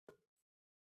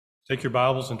Take your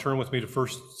Bibles and turn with me to 1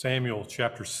 Samuel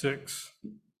chapter 6.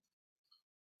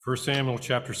 1 Samuel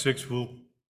chapter 6 will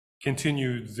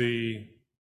continue the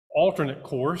alternate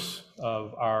course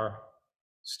of our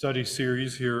study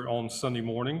series here on Sunday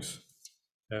mornings,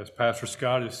 as Pastor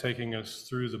Scott is taking us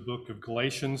through the book of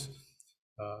Galatians.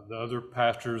 The other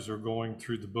pastors are going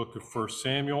through the book of 1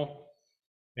 Samuel.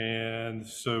 And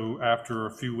so after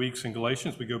a few weeks in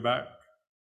Galatians, we go back.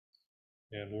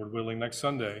 And Lord willing, next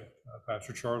Sunday,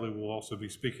 Pastor Charlie will also be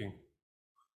speaking.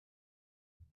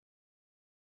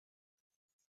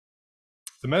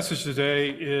 The message today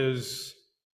is,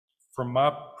 from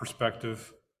my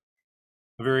perspective,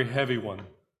 a very heavy one.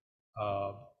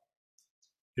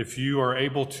 If you are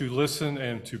able to listen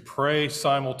and to pray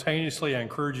simultaneously, I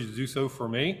encourage you to do so for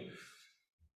me,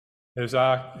 as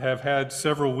I have had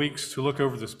several weeks to look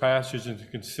over this passage and to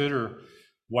consider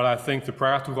what I think the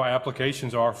practical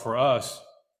applications are for us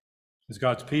as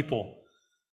God's people.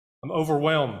 I'm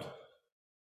overwhelmed.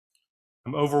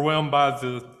 I'm overwhelmed by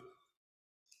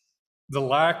the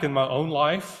lack in my own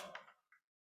life.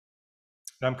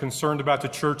 And I'm concerned about the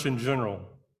church in general.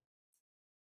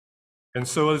 And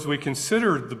so as we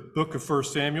consider the book of 1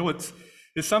 Samuel, it's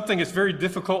something that's very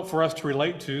difficult for us to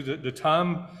relate to, the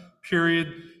time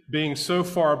period being so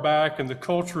far back and the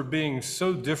culture being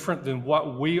so different than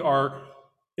what we are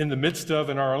in the midst of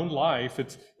in our own life.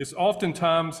 It's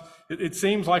oftentimes, it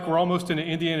seems like we're almost in an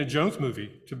Indiana Jones movie,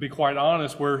 to be quite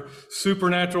honest, where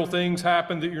supernatural things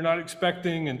happen that you're not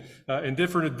expecting, and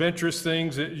different adventurous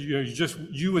things that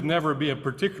you would never be a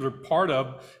particular part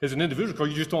of as an individual, because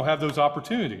you just don't have those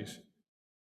opportunities.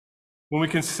 When we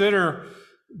consider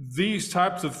these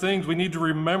types of things, we need to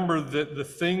remember that the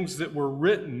things that were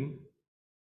written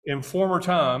in former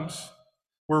times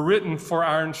were written for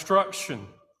our instruction,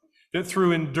 that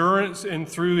through endurance and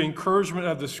through encouragement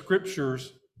of the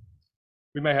scriptures,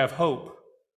 we may have hope.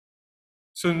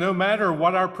 So no matter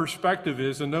what our perspective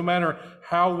is, and no matter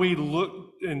how we look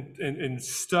and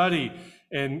study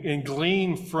and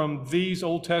glean from these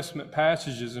Old Testament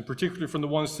passages, and particularly from the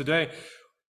ones today,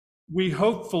 we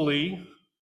hopefully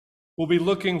will be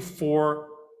looking for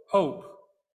hope.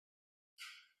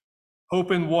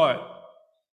 Hope in what?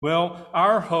 Well,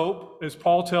 our hope, as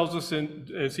Paul tells us,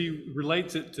 as he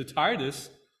relates it to Titus,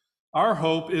 our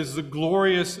hope is the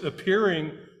glorious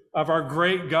appearing of our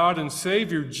great God and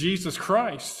Savior, Jesus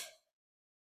Christ,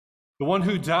 the one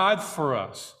who died for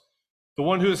us, the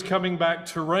one who is coming back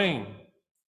to reign.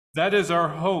 That is our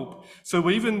hope. So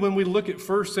even when we look at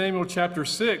 1 Samuel chapter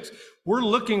 6, we're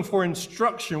looking for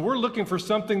instruction. We're looking for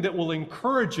something that will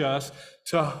encourage us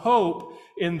to hope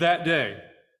in that day.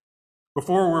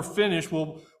 Before we're finished,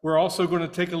 we're also going to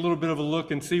take a little bit of a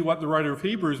look and see what the writer of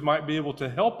Hebrews might be able to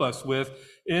help us with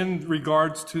in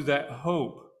regards to that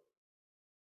hope.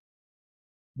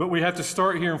 But we have to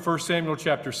start here in 1 Samuel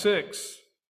chapter 6.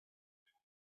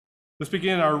 Let's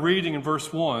begin our reading in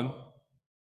verse 1.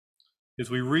 As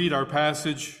we read our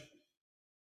passage,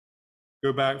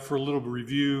 go back for a little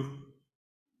review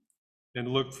and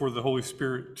look for the Holy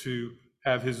Spirit to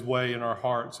have his way in our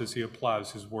hearts as he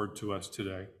applies his word to us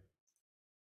today.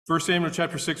 1 Samuel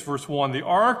chapter 6, verse 1, the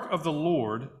ark of the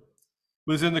Lord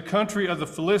was in the country of the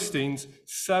Philistines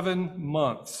 7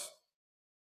 months.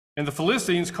 And the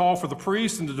Philistines called for the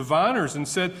priests and the diviners and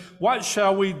said, "What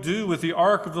shall we do with the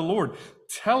ark of the Lord?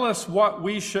 Tell us what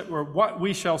we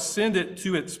shall send it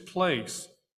to its place."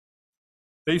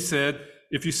 They said,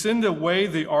 "If you send away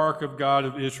the ark of God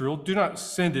of Israel, do not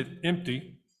send it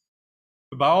empty,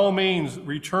 but by all means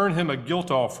return him a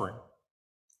guilt offering.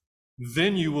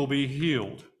 Then you will be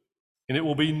healed, and it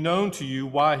will be known to you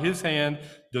why his hand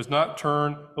does not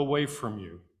turn away from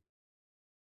you."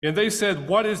 And they said,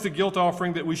 "What is the guilt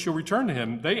offering that we shall return to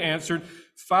him?" They answered,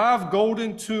 5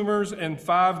 golden tumors and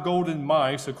 5 golden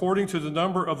mice, according to the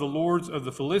number of the lords of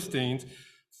the Philistines,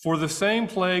 for the same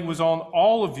plague was on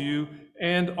all of you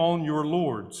and on your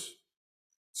lords.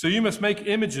 So you must make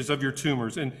images of your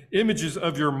tumors and images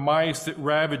of your mice that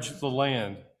ravage the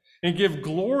land, and give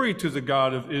glory to the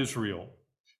God of Israel.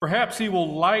 Perhaps he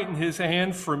will lighten his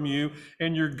hand from you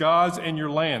and your gods and your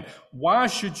land. Why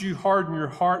should you harden your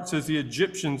hearts as the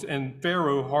Egyptians and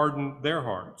Pharaoh hardened their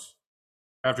hearts?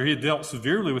 After he had dealt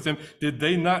severely with them, did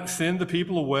they not send the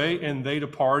people away and they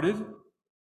departed?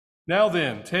 Now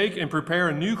then, take and prepare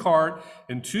a new cart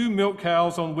and 2 milk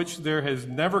cows on which there has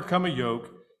never come a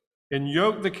yoke, and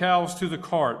yoke the cows to the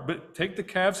cart, but take the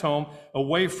calves home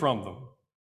away from them.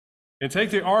 And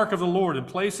take the ark of the Lord and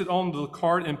place it on the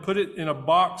cart and put it in a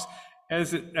box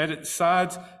at its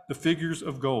sides the figures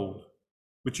of gold,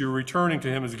 which you're returning to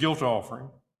him as a guilt offering.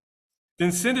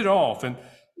 Then send it off and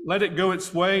let it go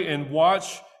its way, and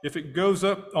watch If it goes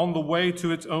up on the way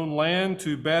to its own land,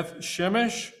 to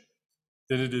Beth-shemesh,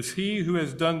 then it is he who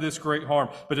has done this great harm.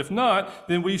 But if not,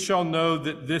 then we shall know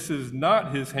that this is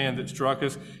not his hand that struck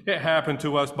us. It happened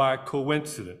to us by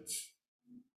coincidence.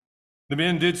 The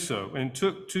men did so, and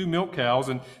took 2 milk cows,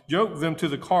 and yoked them to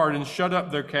the cart, and shut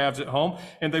up their calves at home.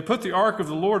 And they put the ark of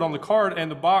the Lord on the cart, and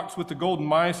the box with the golden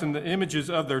mice and the images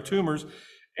of their tumors.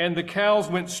 And the cows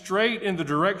went straight in the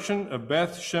direction of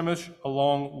Beth-shemesh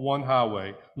along one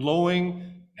highway,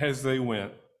 lowing as they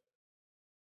went.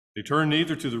 They turned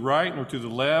neither to the right nor to the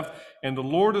left, and the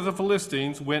Lord of the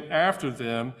Philistines went after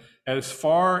them as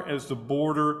far as the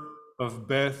border of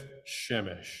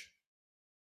Beth-shemesh.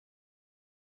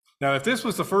 Now, if this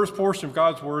was the first portion of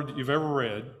God's word that you've ever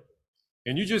read,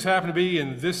 and you just happen to be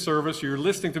in this service, you're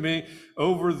listening to me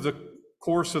over the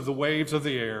course of the waves of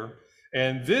the air,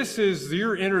 and this is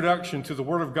your introduction to the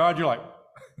word of God, you're like,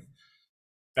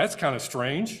 that's kind of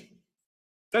strange.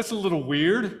 That's a little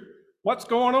weird. What's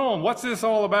going on? What's this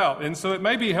all about? And so it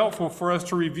may be helpful for us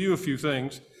to review a few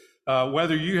things,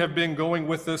 whether you have been going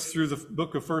with us through the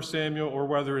book of 1 Samuel or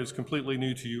whether it's completely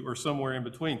new to you or somewhere in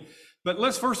between. But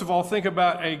let's first of all think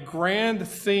about a grand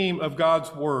theme of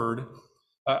God's word.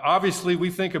 Obviously, we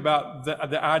think about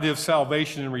the idea of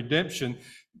salvation and redemption,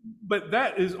 but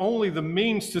that is only the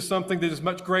means to something that is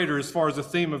much greater as far as the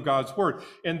theme of God's word,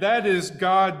 and that is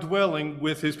God dwelling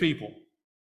with his people.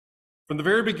 From the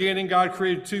very beginning, God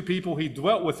created 2 people. He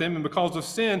dwelt with them, and because of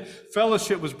sin,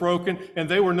 fellowship was broken, and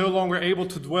they were no longer able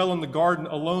to dwell in the garden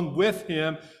alone with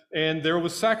him, and there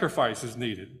was sacrifices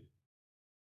needed.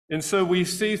 And so we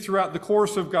see throughout the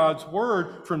course of God's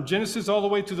word, from Genesis all the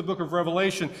way to the book of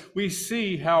Revelation, we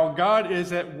see how God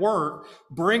is at work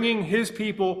bringing his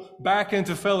people back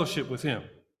into fellowship with him.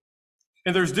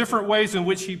 And there's different ways in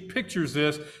which he pictures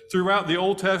this throughout the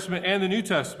Old Testament and the New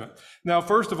Testament. Now,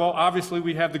 first of all, obviously,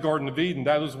 we have the Garden of Eden.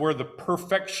 That was where the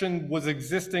perfection was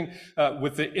existing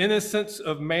with the innocence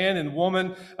of man and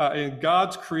woman in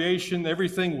God's creation.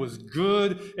 Everything was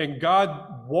good, and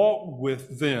God walked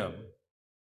with them.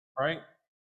 Right?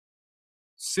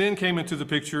 Sin came into the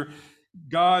picture.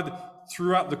 God,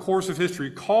 throughout the course of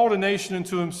history, called a nation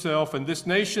into himself, and this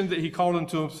nation that he called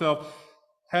into himself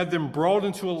had them brought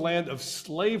into a land of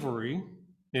slavery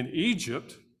in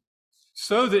Egypt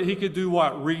so that he could do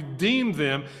what? Redeem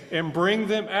them and bring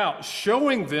them out,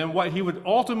 showing them what he would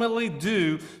ultimately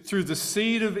do through the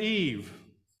seed of Eve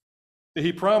that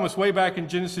he promised way back in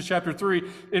Genesis chapter 3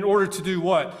 in order to do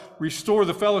what? Restore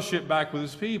the fellowship back with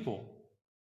his people.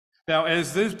 Now,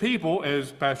 as this people,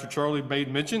 as Pastor Charlie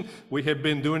made mention, we have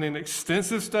been doing an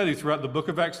extensive study throughout the book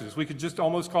of Exodus. We could just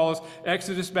almost call us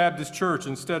Exodus Baptist Church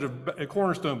instead of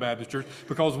Cornerstone Baptist Church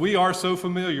because we are so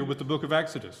familiar with the book of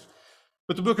Exodus.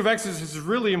 But the book of Exodus is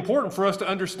really important for us to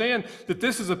understand that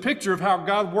this is a picture of how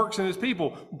God works in his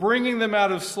people, bringing them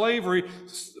out of slavery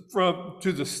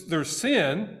their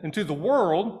sin and to the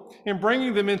world and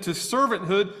bringing them into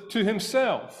servanthood to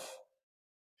himself.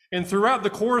 And throughout the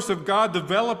course of God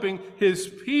developing his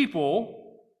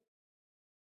people,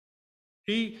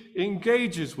 he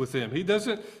engages with them. He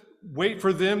doesn't wait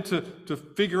for them to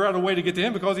figure out a way to get to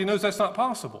him because he knows that's not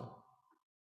possible.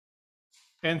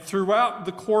 And throughout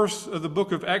the course of the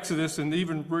book of Exodus, and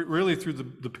even really through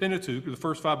the Pentateuch, the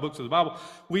first 5 books of the Bible,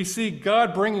 we see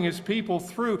God bringing his people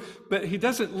through, but he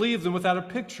doesn't leave them without a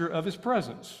picture of his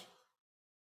presence.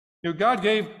 You know, God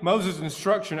gave Moses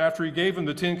instruction after he gave him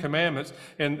the 10 Commandments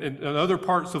and other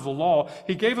parts of the law.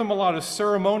 He gave him a lot of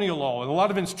ceremonial law and a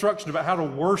lot of instruction about how to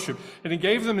worship. And he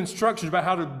gave them instruction about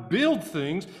how to build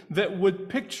things that would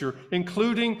picture,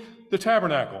 including the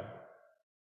tabernacle.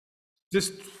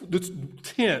 This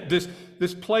tent,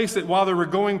 this place that while they were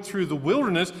going through the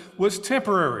wilderness was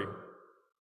temporary.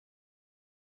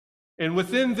 And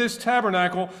within this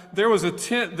tabernacle, there was a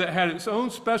tent that had its own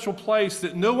special place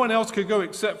that no one else could go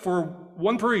except for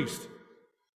one priest.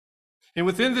 And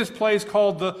within this place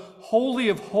called the Holy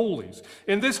of Holies.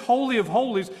 In this Holy of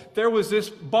Holies, there was this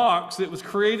box that was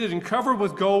created and covered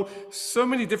with gold, so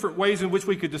many different ways in which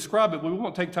we could describe it. We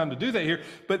won't take time to do that here.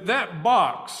 But that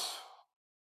box,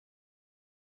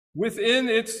 within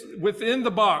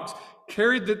the box,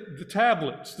 carried the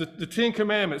tablets, the 10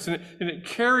 Commandments, and it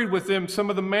carried with them some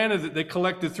of the manna that they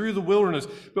collected through the wilderness.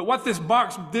 But what this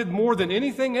box did more than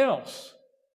anything else,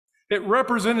 it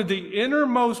represented the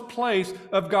innermost place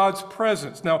of God's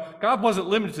presence. Now, God wasn't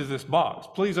limited to this box.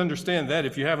 Please understand that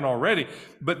if you haven't already.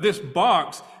 But this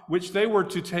box, which they were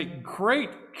to take great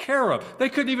care of, they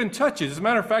couldn't even touch it. As a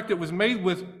matter of fact, it was made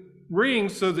with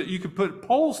rings so that you could put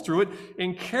poles through it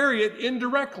and carry it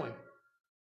indirectly.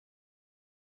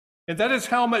 And that is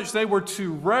how much they were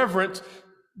to reverence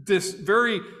this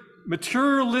very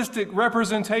materialistic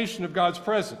representation of God's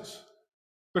presence,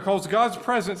 because God's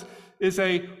presence is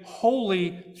a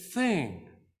holy thing.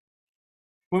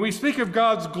 When we speak of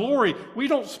God's glory, we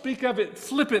don't speak of it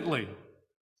flippantly.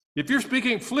 If you're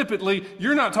speaking flippantly,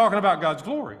 you're not talking about God's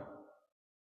glory.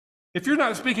 If you're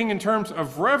not speaking in terms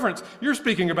of reverence, you're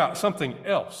speaking about something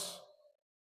else.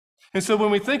 And so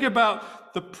when we think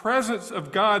about the presence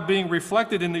of God being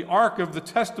reflected in the Ark of the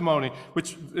Testimony,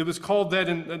 which it was called that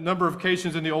in a number of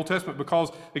occasions in the Old Testament because,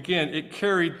 again, it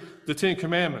carried the Ten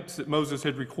Commandments that Moses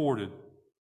had recorded,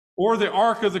 or the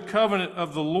Ark of the Covenant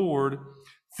of the Lord,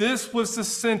 this was the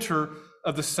center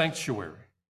of the sanctuary.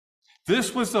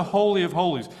 This was the Holy of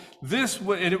Holies.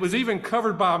 And it was even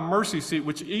covered by a mercy seat,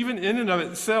 which even in and of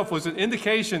itself was an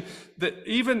indication that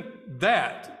even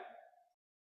that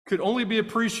could only be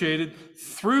appreciated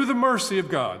through the mercy of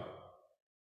God.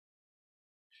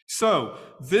 So,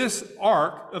 this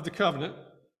Ark of the Covenant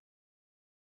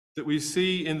that we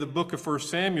see in the book of 1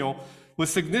 Samuel was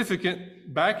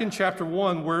significant back in chapter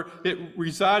 1, where it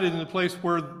resided in the place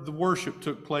where the worship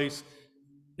took place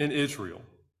in Israel.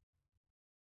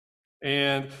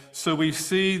 And so we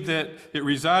see that it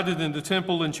resided in the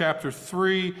temple in chapter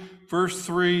 3, verse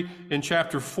 3. In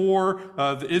chapter 4,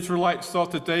 the Israelites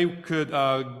thought that they could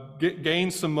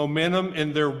gain some momentum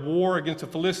in their war against the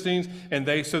Philistines. And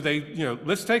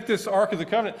let's take this Ark of the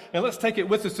Covenant and let's take it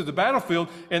with us to the battlefield,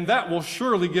 and that will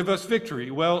surely give us victory.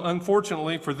 Well,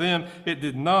 unfortunately for them, it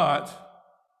did not.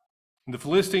 And the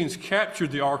Philistines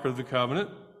captured the Ark of the Covenant.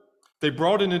 They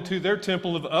brought it into their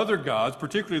temple of other gods,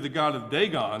 particularly the god of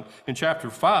Dagon in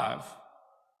chapter 5.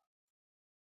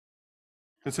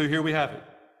 And so here we have it,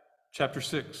 chapter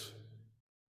 6.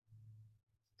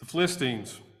 The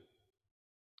Philistines,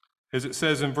 as it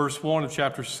says in verse 1 of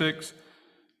chapter 6,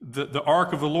 the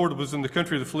ark of the Lord was in the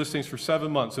country of the Philistines for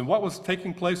 7 months. And what was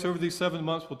taking place over these 7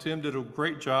 months? Well, Tim did a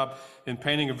great job in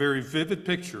painting a very vivid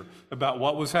picture about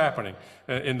what was happening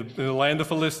in the land of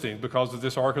Philistine because of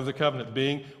this Ark of the Covenant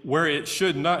being where it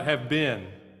should not have been.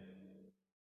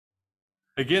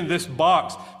 Again, this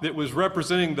box that was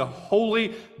representing the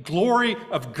holy glory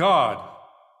of God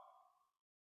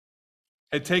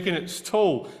had taken its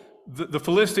toll. The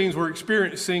Philistines were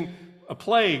experiencing a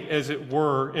plague, as it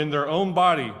were, in their own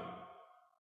body.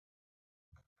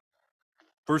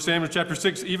 1 Samuel chapter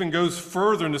 6 even goes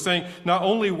further into saying not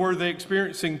only were they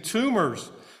experiencing tumors,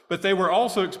 but they were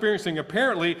also experiencing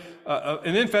apparently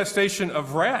an infestation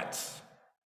of rats.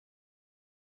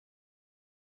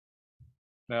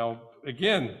 Now,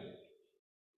 again,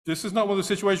 this is not one of those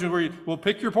situations where you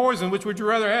pick your poison. Which would you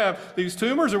rather have, these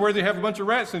tumors or where they have a bunch of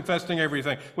rats infesting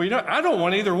everything? Well, I don't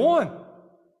want either one.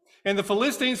 And the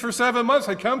Philistines for 7 months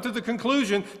had come to the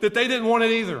conclusion that they didn't want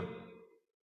it either.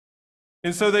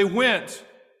 And so they went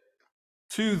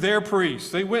to their priests.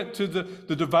 They went to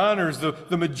the diviners,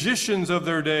 the magicians of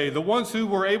their day, the ones who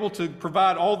were able to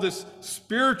provide all this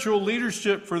spiritual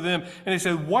leadership for them. And they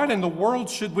said, what in the world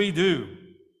should we do?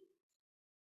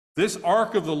 This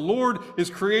ark of the Lord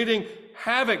is creating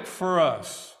havoc for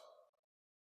us.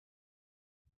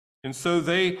 And so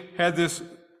they had this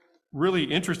really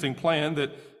interesting plan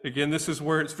that, again, this is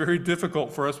where it's very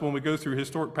difficult for us when we go through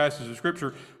historic passages of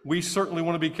Scripture. We certainly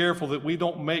want to be careful that we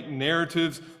don't make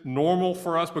narratives normal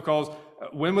for us, because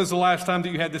when was the last time that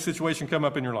you had this situation come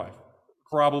up in your life?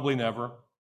 Probably never.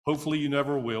 Hopefully you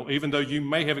never will, even though you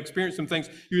may have experienced some things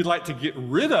you'd like to get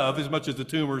rid of, as much as the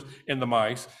tumors and the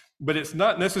mice. But it's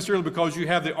not necessarily because you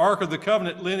have the Ark of the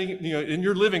Covenant in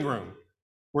your living room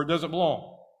where it doesn't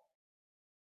belong.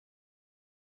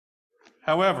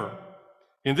 However,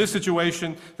 in this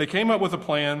situation, they came up with a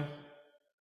plan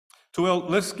to, well,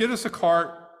 let's get us a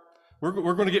cart.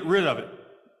 We're going to get rid of it.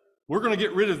 We're going to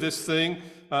get rid of this thing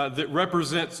that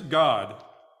represents God.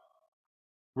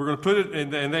 We're going to put it,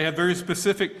 and they had very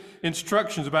specific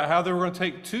instructions about how they were going to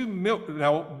take 2 milk.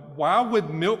 Now, why would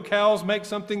milk cows make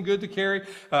something good to carry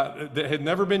that had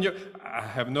never been? I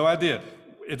have no idea.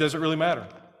 It doesn't really matter.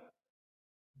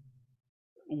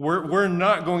 We're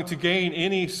not going to gain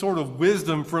any sort of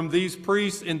wisdom from these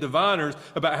priests and diviners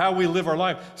about how we live our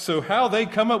life. So how they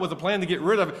come up with a plan to get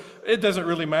rid of it, it doesn't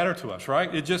really matter to us,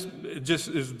 right? It just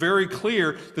is very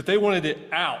clear that they wanted it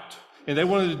out. And they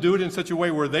wanted to do it in such a way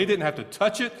where they didn't have to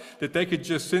touch it, that they could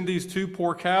just send these 2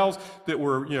 poor cows that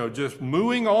were, just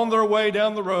mooing on their way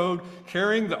down the road,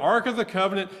 carrying the Ark of the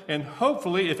Covenant, and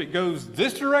hopefully if it goes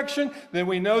this direction, then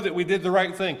we know that we did the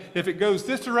right thing. If it goes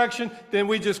this direction, then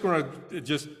we just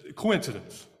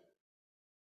coincidence.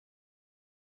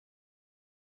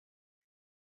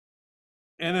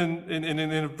 And in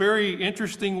a very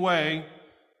interesting way,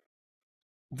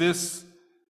 this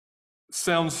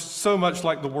sounds so much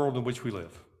like the world in which we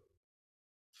live.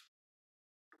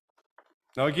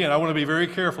 Now, again, I want to be very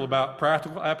careful about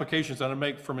practical applications that I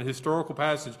make from a historical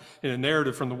passage in a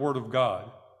narrative from the Word of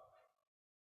God.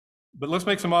 But let's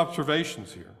make some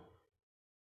observations here.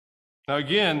 Now,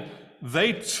 again,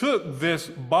 they took this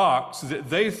box that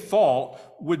they thought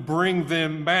would bring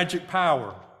them magic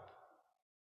power.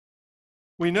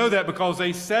 We know that because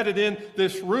they set it in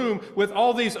this room with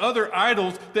all these other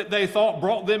idols that they thought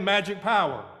brought them magic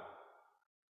power.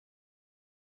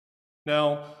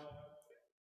 Now,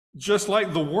 just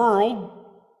like the world,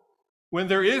 when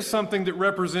there is something that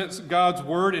represents God's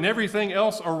word and everything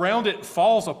else around it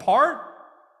falls apart,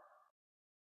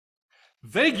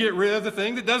 they get rid of the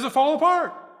thing that doesn't fall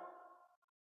apart.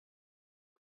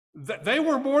 They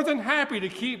were more than happy to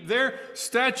keep their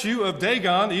statue of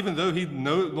Dagon, even though he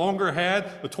no longer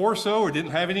had a torso or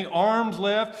didn't have any arms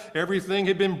left. Everything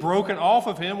had been broken off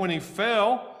of him when he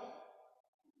fell.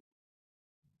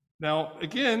 Now,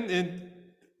 again, in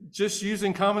just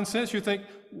using common sense, you think,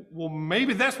 well,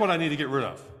 maybe that's what I need to get rid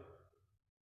of.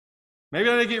 Maybe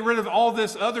I need to get rid of all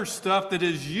this other stuff that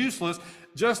is useless,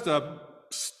 just a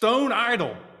stone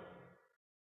idol.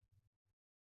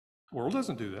 The world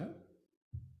doesn't do that.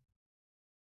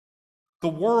 The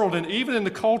world, and even in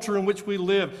the culture in which we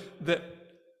live, that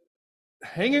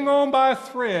hanging on by a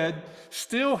thread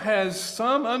still has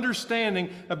some understanding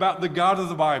about the God of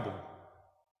the Bible.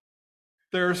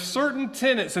 There are certain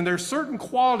tenets and there are certain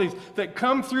qualities that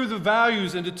come through the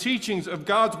values and the teachings of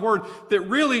God's Word that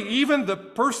really even the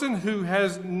person who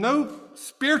has no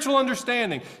spiritual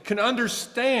understanding can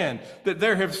understand that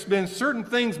there have been certain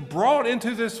things brought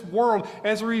into this world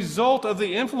as a result of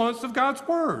the influence of God's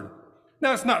Word.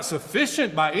 Now, it's not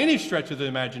sufficient by any stretch of the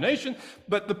imagination,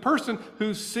 but the person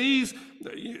who sees,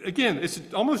 again, it's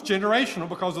almost generational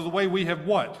because of the way we have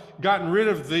what? Gotten rid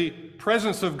of the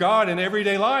presence of God in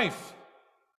everyday life.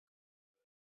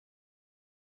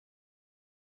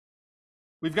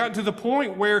 We've gotten to the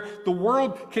point where the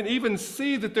world can even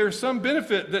see that there's some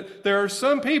benefit, that there are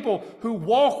some people who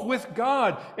walk with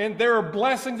God and there are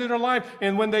blessings in their life,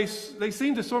 and when they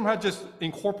seem to somehow just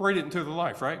incorporate it into their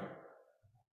life, right?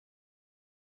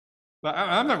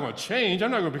 I'm not going to change. I'm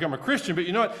not going to become a Christian, but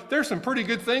you know what? There's some pretty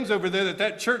good things over there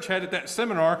that church had at that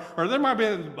seminar, or there might be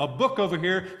a book over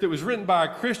here that was written by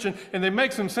a Christian, and they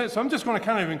make some sense, so I'm just going to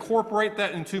kind of incorporate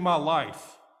that into my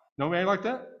life. Nobody like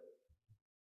that?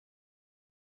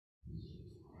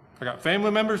 I got family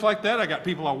members like that. I got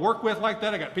people I work with like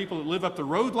that. I got people that live up the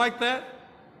road like that.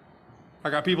 I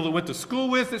got people that went to school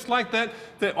with, it's like that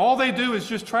all they do is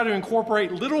just try to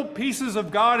incorporate little pieces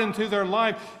of God into their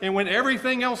life. And when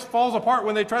everything else falls apart,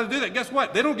 when they try to do that, guess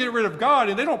what? They don't get rid of God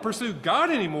and they don't pursue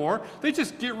God anymore. They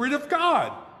just get rid of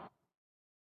God.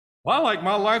 Well, I like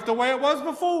my life the way it was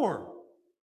before.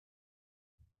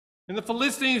 And the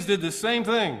Philistines did the same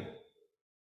thing.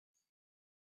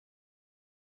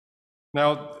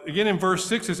 Now, again, in verse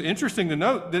 6, it's interesting to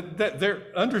note that their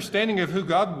understanding of who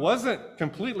God wasn't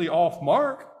completely off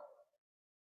mark.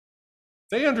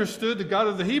 They understood the God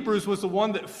of the Hebrews was the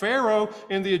one that Pharaoh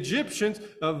and the Egyptians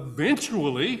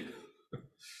eventually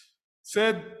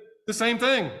said the same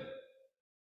thing.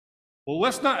 Well,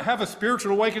 let's not have a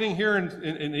spiritual awakening here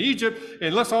in Egypt,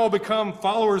 and let's all become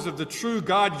followers of the true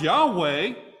God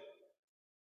Yahweh.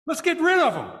 Let's get rid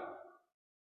of them.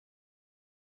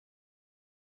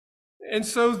 And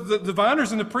so the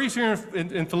diviners and the priests here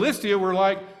in Philistia were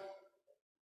like,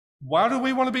 why do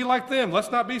we want to be like them? Let's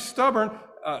not be stubborn,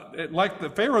 like the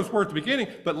Pharaohs were at the beginning,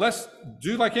 but let's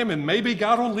do like him, and maybe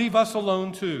God will leave us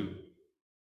alone too.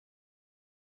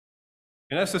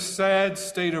 And that's a sad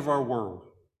state of our world.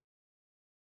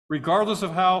 Regardless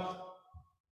of how,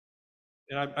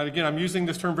 and again, I'm using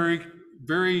this term very,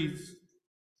 very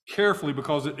carefully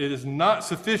because it is not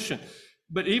sufficient,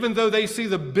 but even though they see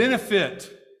the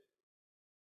benefit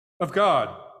of God,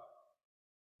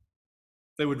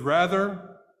 they would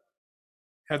rather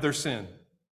have their sin.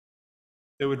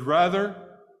 They would rather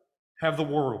have the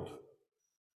world.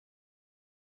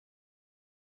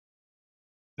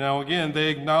 Now, again, they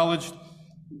acknowledged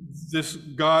this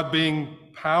God being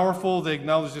powerful. They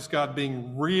acknowledged this God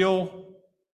being real.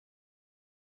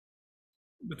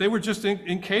 But they were just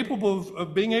incapable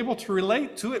of being able to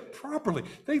relate to it properly.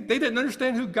 They didn't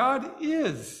understand who God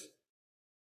is.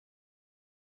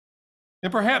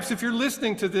 And perhaps if you're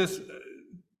listening to this,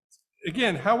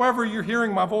 again, however you're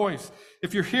hearing my voice,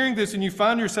 if you're hearing this and you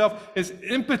find yourself as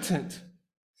impotent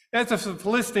as the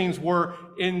Philistines were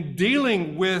in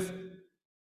dealing with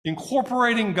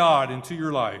incorporating God into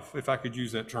your life, if I could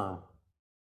use that term,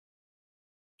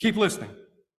 keep listening. It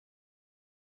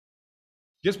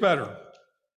gets better.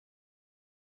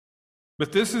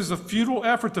 But this is a futile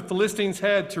effort the Philistines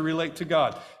had to relate to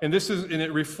God. And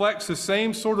it reflects the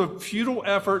same sort of futile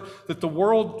effort that the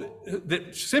world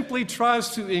that simply tries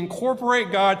to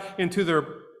incorporate God into their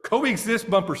coexist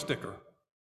bumper sticker.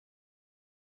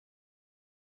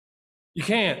 You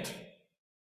can't.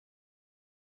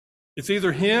 It's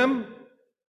either him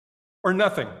or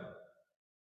nothing.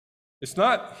 It's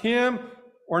not him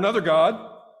or another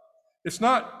God. It's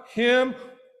not him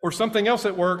or something else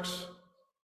that works.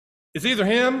 It's either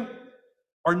him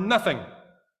or nothing.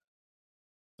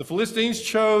 The Philistines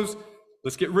chose,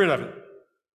 let's get rid of it.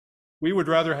 We would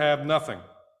rather have nothing.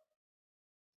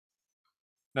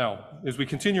 Now, as we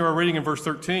continue our reading in verse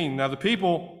 13, now the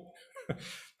people,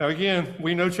 now again,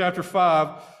 we know chapter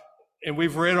 5, and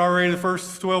we've read already the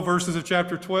first 12 verses of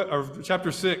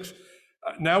chapter 6.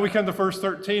 Now we come to verse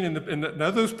 13, and now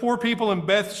those poor people in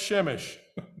Beth-shemesh,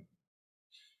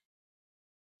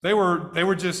 They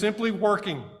were just simply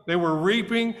working. They were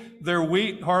reaping their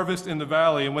wheat harvest in the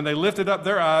valley. And when they lifted up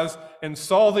their eyes and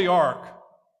saw the ark,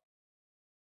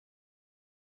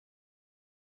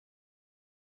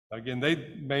 again, they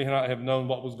may not have known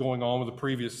what was going on with the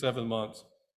previous 7 months,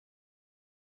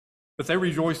 but they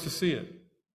rejoiced to see it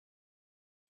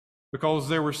because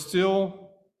there were still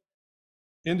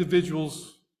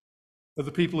individuals of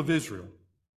the people of Israel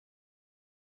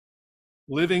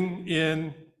living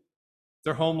in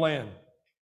their homeland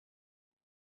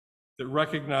that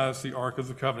recognized the Ark of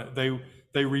the Covenant.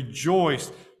 They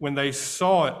rejoiced when they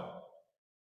saw it.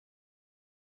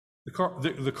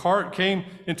 The cart came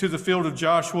into the field of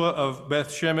Joshua of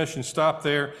Beth-shemesh and stopped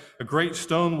there. A great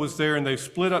stone was there, and they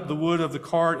split up the wood of the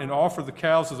cart and offered the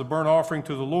cows as a burnt offering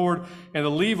to the Lord. And the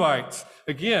Levites,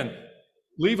 again,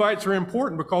 Levites are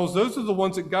important because those are the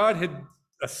ones that God had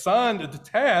assigned the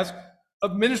task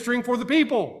of ministering for the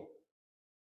people.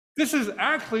 This is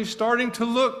actually starting to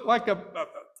look like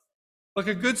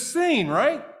a good scene,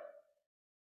 right?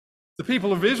 The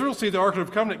people of Israel see the Ark of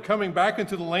the Covenant coming back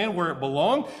into the land where it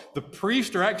belonged. The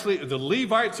priests the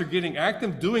Levites are getting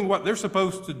active, doing what they're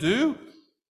supposed to do.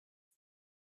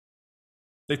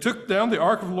 They took down the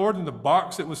Ark of the Lord and the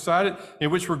box that was sided,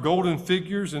 in which were golden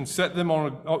figures, and set them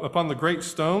upon the great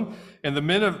stone. And the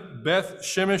men of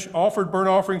Beth-shemesh offered burnt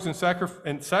offerings and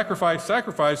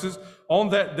sacrifices on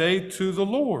that day to the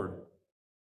Lord.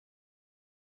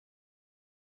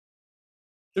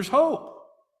 There's hope.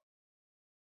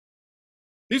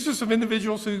 These are some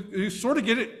individuals who sort of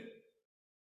get it.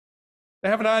 They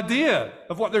have an idea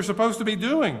of what they're supposed to be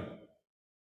doing.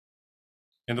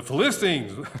 And the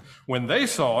Philistines, when they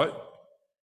saw it,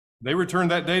 they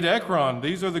returned that day to Ekron.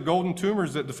 These are the golden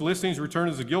tumors that the Philistines returned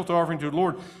as a guilt offering to the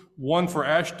Lord. One for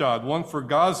Ashdod, one for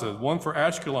Gaza, one for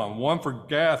Ashkelon, one for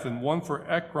Gath, and one for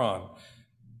Ekron.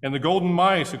 And the golden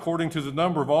mice, according to the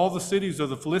number of all the cities of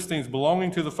the Philistines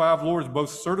belonging to the 5 lords, both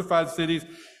certified cities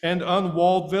and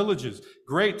unwalled villages.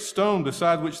 Great stone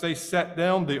beside which they set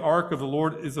down the ark of the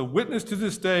Lord is a witness to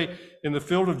this day in the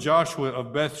field of Joshua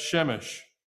of Beth-shemesh.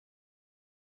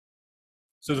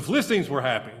 So the Philistines were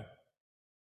happy.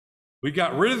 We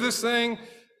got rid of this thing.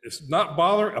 It's not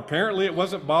bothering, apparently it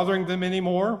wasn't bothering them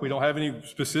anymore. We don't have any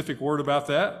specific word about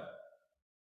that.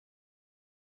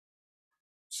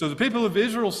 So the people of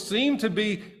Israel seem to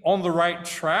be on the right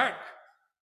track.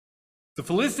 The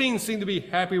Philistines seem to be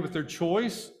happy with their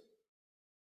choice.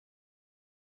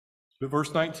 But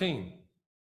verse 19.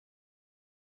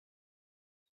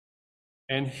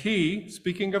 And he,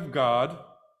 speaking of God,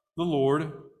 the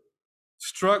Lord,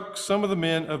 struck some of the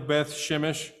men of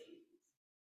Beth-shemesh.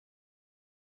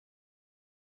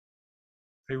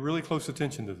 Pay really close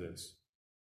attention to this,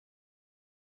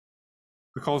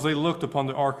 because they looked upon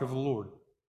the ark of the Lord.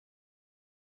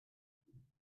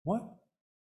 What?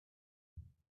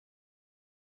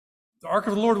 The ark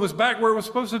of the Lord was back where it was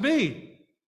supposed to be.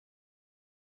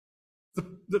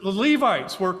 The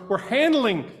Levites were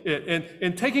handling it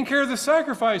and taking care of the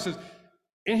sacrifices.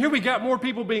 And here we got more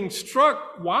people being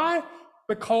struck. Why?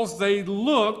 Because they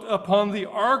looked upon the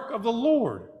ark of the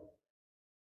Lord.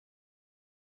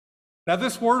 Now,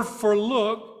 this word for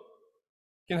look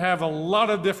can have a lot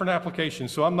of different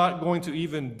applications, so I'm not going to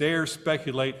even dare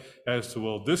speculate as to,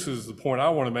 well, this is the point I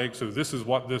want to make, so this is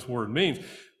what this word means.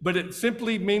 But it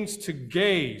simply means to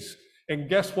gaze. And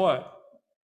guess what?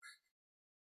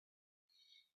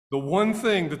 The one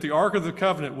thing that the Ark of the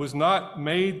Covenant was not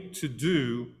made to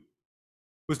do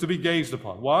was to be gazed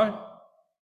upon. Why?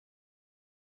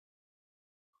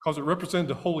 Because it represented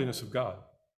the holiness of God.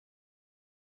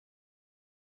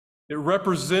 It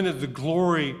represented the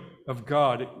glory of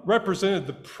God. It represented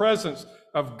the presence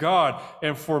of God.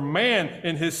 And for man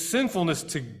in his sinfulness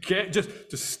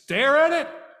to stare at it,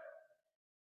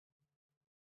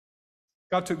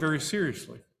 God took very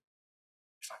seriously.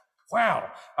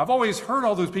 Wow, I've always heard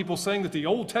all those people saying that the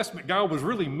Old Testament God was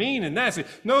really mean and nasty.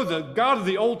 No, the God of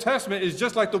the Old Testament is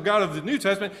just like the God of the New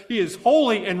Testament. He is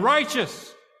holy and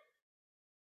righteous.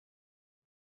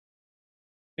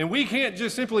 And we can't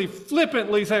just simply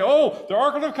flippantly say, oh, the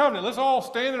Ark of the Covenant, let's all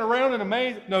standing around in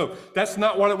amaze. No, that's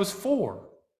not what it was for.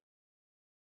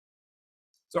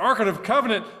 The Ark of the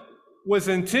Covenant was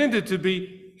intended to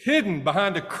be hidden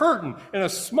behind a curtain in a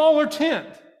smaller tent.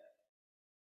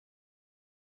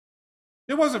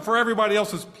 It wasn't for everybody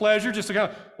else's pleasure, just to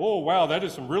kind of, oh, wow, that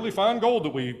is some really fine gold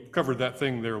that we covered that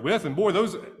thing there with. And boy,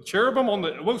 those cherubim on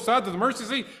both sides of the mercy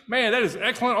seat, man, that is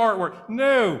excellent artwork.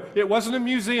 No, it wasn't a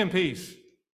museum piece.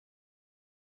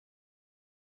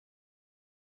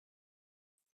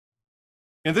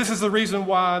 And this is the reason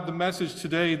why the message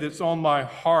today that's on my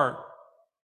heart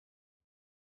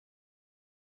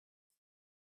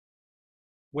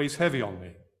weighs heavy on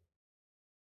me.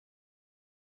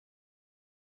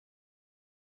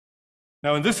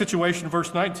 Now, in this situation,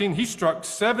 verse 19, he struck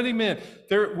 70 men.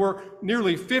 There were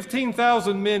nearly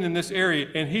 15,000 men in this area,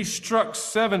 and he struck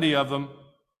 70 of them.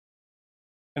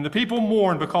 And the people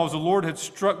mourned because the Lord had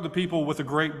struck the people with a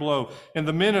great blow. And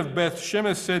the men of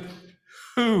Beth-shemesh said,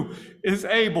 who is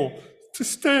able to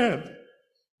stand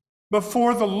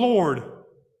before the Lord,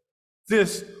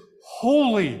 this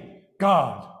holy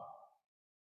God?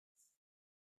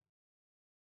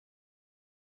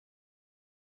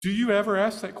 Do you ever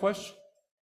ask that question?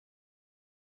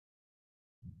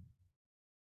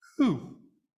 Who?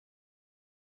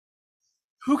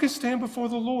 Who can stand before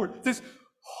the Lord? This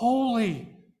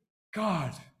holy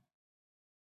God.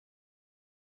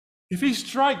 If he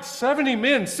strikes 70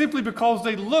 men simply because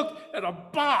they looked at a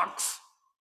box,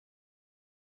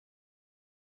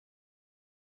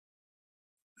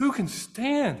 who can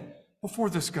stand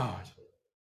before this God?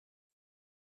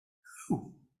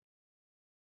 Who?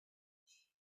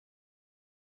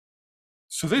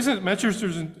 So they sent messengers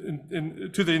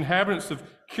to the inhabitants of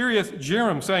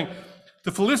Kiriath-jearim, saying,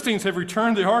 the Philistines have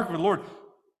returned the ark of the Lord.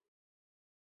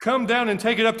 Come down and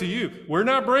take it up to you. We're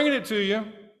not bringing it to you,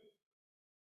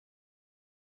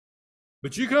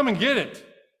 but you come and get it.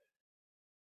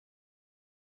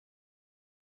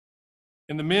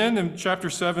 And the men in chapter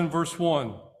 7, verse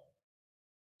 1,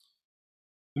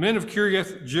 the men of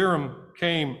Kiriath-jearim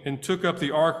came and took up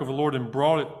the ark of the Lord and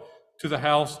brought it to the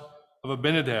house of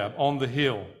Abinadab on the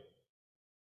hill.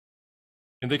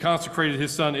 And they consecrated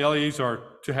his son Eleazar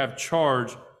to have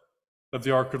charge of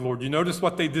the ark of the Lord. You notice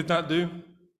what they did not do?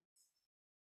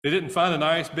 They didn't find a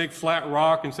nice big flat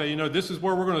rock and say, you know, this is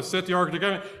where we're going to set the ark of the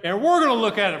covenant, and we're going to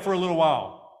look at it for a little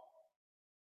while.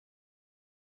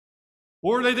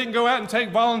 Or they didn't go out and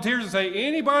take volunteers and say,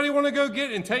 anybody want to go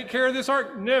get and take care of this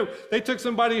ark? No, they took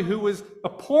somebody who was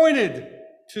appointed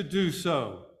to do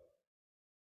so.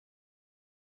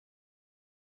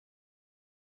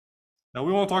 Now,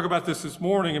 we won't talk about this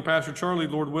morning, and Pastor Charlie,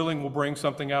 Lord willing, will bring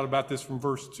something out about this from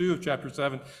verse 2 of chapter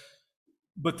 7.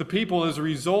 But the people, as a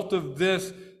result of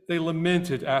this, they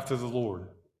lamented after the Lord.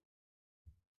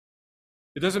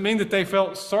 It doesn't mean that they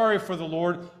felt sorry for the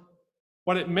Lord.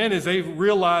 What it meant is they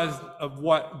realized of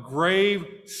what grave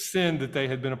sin that they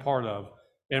had been a part of.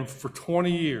 And for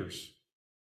 20 years,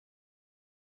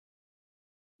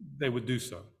 they would do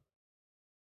so.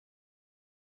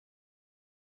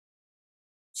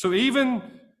 So even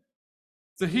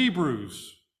the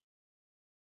Hebrews,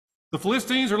 the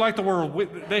Philistines are like the world.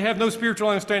 They have no spiritual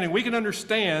understanding. We can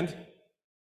understand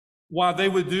why they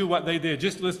would do what they did.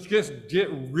 Let's just get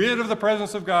rid of the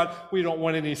presence of God. We don't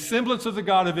want any semblance of the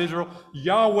God of Israel.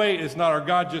 Yahweh is not our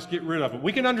God. Just get rid of it.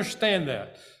 We can understand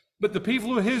that. But the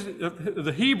people of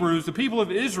the Hebrews, the people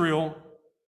of Israel,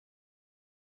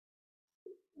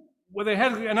 well, they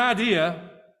had an idea.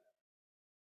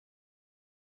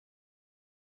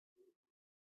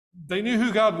 They knew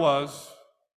who God was.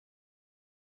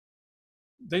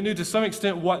 They knew to some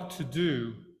extent what to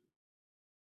do.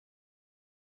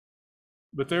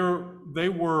 But they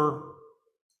were,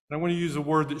 and I want to use a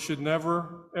word that should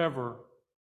never, ever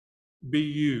be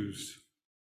used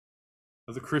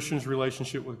of the Christian's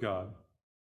relationship with God,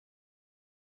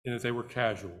 in that they were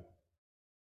casual.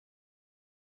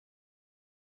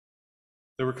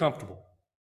 They were comfortable.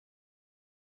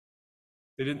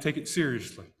 They didn't take it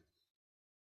seriously.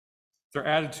 Their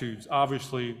attitudes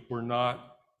obviously were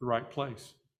not the right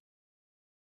place.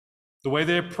 The way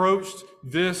they approached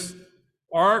this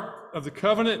Ark of the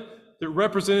Covenant that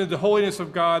represented the holiness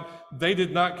of God, they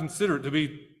did not consider it to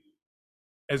be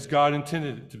as God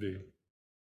intended it to be.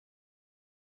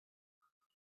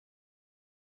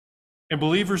 And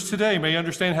believers today may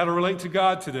understand how to relate to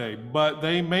God today, but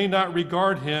they may not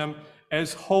regard him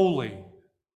as holy.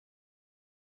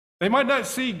 They might not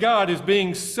see God as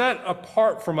being set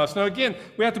apart from us. Now, again,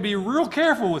 we have to be real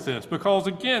careful with this because,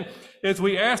 again, as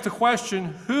we ask the question,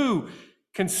 who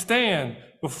can stand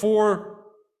before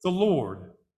the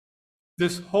Lord,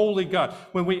 this holy God?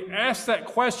 When we ask that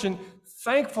question,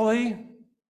 thankfully,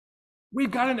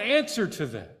 we've got an answer to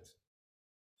that.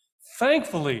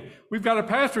 Thankfully, we've got a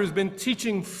pastor who's been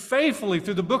teaching faithfully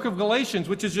through the book of Galatians,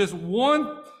 which is just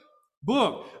one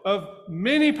book of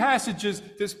many passages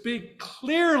that speak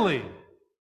clearly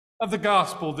of the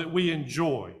gospel that we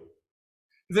enjoy.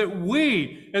 That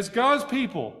we, as God's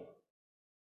people,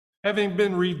 having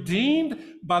been redeemed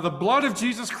by the blood of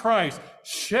Jesus Christ,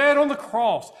 shed on the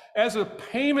cross as a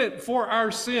payment for our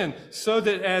sin, so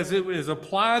that as it is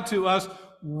applied to us,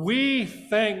 we,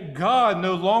 thank God,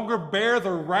 no longer bear the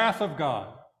wrath of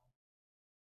God.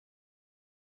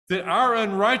 That our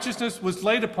unrighteousness was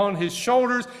laid upon his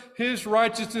shoulders, his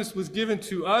righteousness was given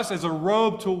to us as a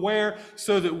robe to wear,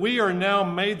 so that we are now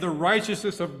made the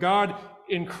righteousness of God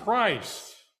in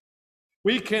Christ.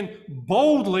 We can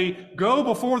boldly go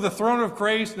before the throne of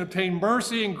grace and obtain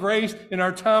mercy and grace in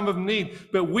our time of need,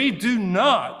 but we do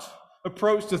not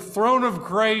approach the throne of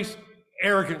grace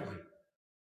arrogantly.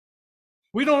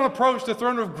 We don't approach the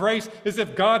throne of grace as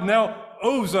if God now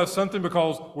owes us something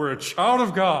because we're a child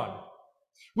of God.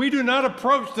 We do not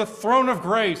approach the throne of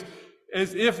grace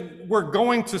as if we're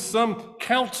going to some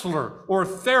counselor or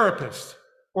therapist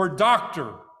or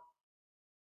doctor.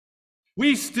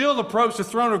 We still approach the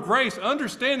throne of grace,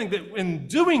 understanding that in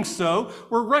doing so,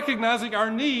 we're recognizing our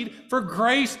need for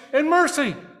grace and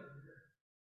mercy.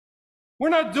 We're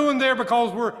not doing there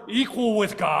because we're equal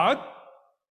with God.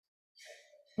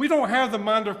 We don't have the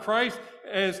mind of Christ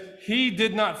as he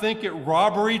did not think it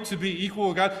robbery to be equal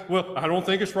with God. Well, I don't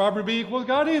think it's robbery to be equal with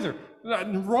God either.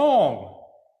 Wrong.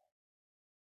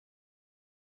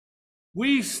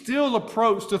 We still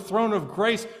approach the throne of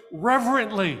grace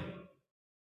reverently.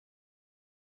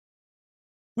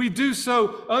 We do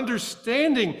so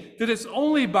understanding that it's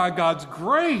only by God's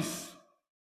grace.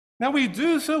 Now, we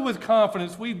do so with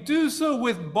confidence. We do so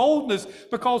with boldness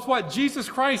because what Jesus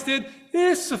Christ did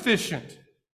is sufficient.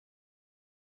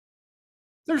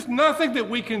 There's nothing that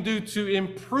we can do to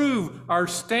improve our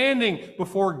standing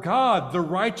before God, the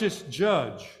righteous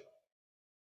judge.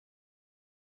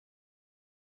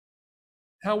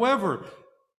 However,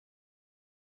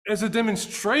 as a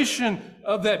demonstration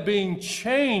of that being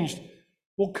changed,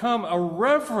 will come a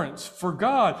reverence for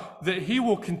God that he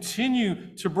will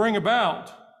continue to bring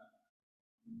about.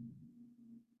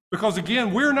 Because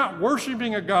again, we're not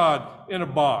worshiping a God in a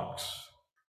box.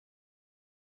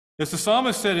 As the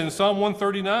psalmist said in Psalm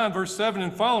 139, verse 7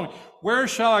 and following, "Where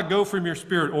shall I go from your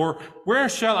spirit? Or where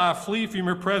shall I flee from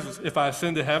your presence? If I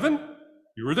ascend to heaven,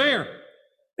 you are there.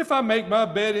 If I make my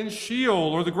bed in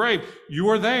Sheol or the grave, you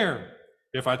are there.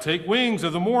 If I take wings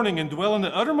of the morning and dwell in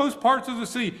the uttermost parts of the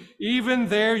sea, even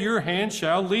there your hand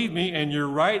shall lead me and your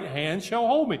right hand shall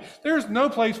hold me." There's no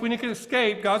place we can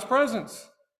escape God's presence.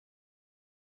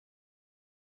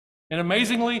 And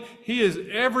amazingly, he is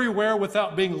everywhere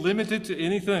without being limited to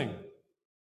anything.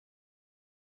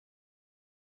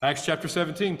 Acts chapter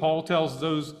 17, Paul tells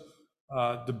those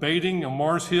debating on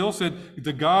Mars Hill, said,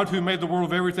 "The God who made the world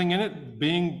of everything in it,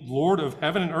 being Lord of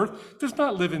heaven and earth, does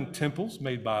not live in temples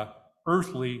made by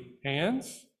earthly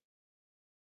hands,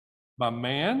 by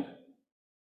man."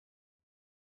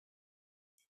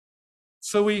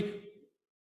 So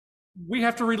we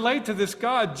have to relate to this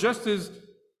God just as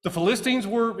the Philistines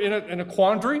were in a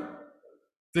quandary.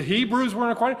 The Hebrews were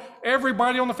in a quandary.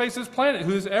 Everybody on the face of this planet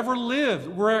who has ever lived,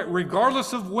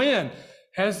 regardless of when,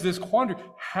 has this quandary.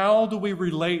 How do we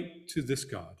relate to this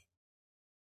God?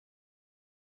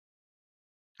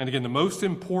 And again, the most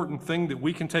important thing that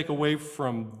we can take away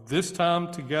from this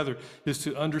time together is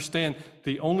to understand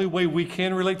the only way we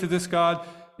can relate to this God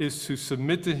is to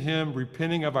submit to him,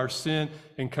 repenting of our sin,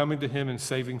 and coming to him in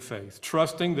saving faith,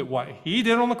 trusting that what he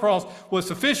did on the cross was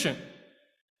sufficient.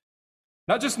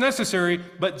 Not just necessary,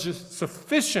 but just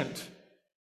sufficient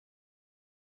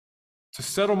to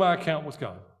settle my account with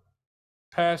God.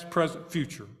 Past, present,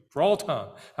 future, for all time.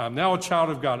 I'm now a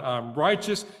child of God. I'm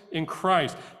righteous in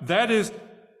Christ. That is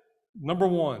number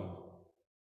one.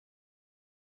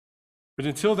 But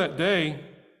until that day,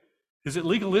 is it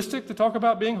legalistic to talk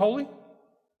about being holy?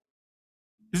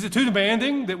 Is it too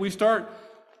demanding that we start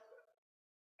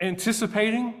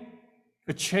anticipating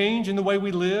a change in the way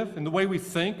we live, in the way we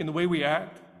think, in the way we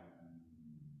act?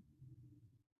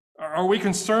 Are we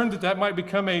concerned that that might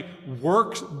become a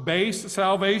works-based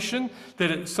salvation,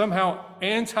 that it's somehow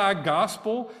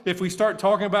anti-gospel if we start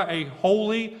talking about a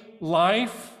holy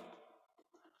life,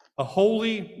 a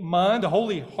holy mind, a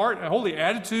holy heart, a holy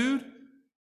attitude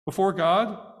before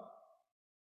God.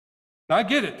 Now, I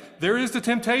get it. There is the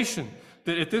temptation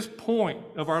that at this point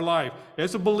of our life,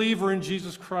 as a believer in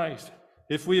Jesus Christ,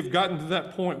 if we have gotten to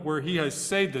that point where he has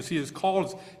saved us, he has called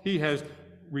us, he has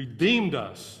redeemed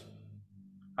us,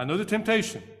 I know the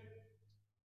temptation.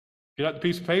 Get out the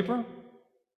piece of paper,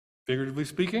 figuratively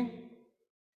speaking,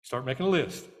 start making a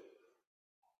list.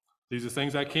 These are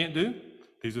things I can't do.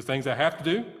 These are things I have to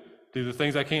do. These are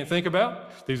things I can't think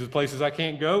about. These are places I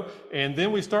can't go. And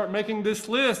then we start making this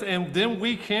list, and then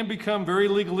we can become very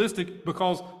legalistic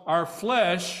because our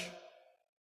flesh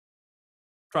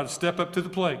try to step up to the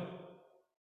plate.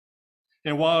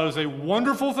 And while it is a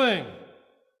wonderful thing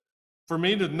for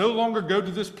me to no longer go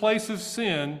to this place of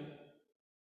sin,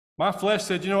 my flesh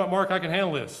said, you know what, Mark, I can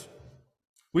handle this.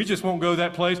 We just won't go to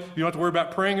that place. You don't have to worry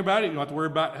about praying about it. You don't have to worry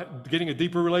about getting a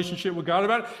deeper relationship with God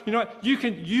about it. You know what?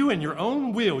 You in your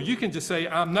own will, you can just say,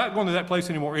 I'm not going to that place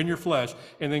anymore in your flesh.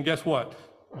 And then guess what?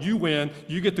 You win,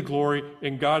 you get the glory,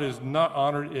 and God is not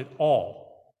honored at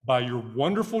all by your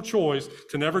wonderful choice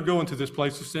to never go into this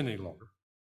place of sin any longer.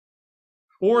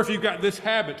 Or if you've got this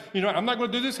habit, you know, I'm not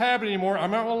going to do this habit anymore. I'm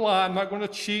not going to lie. I'm not going to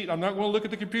cheat. I'm not going to look at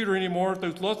the computer anymore with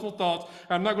those lustful thoughts.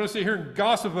 I'm not going to sit here and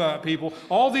gossip about people.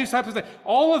 All these types of things.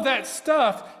 All of that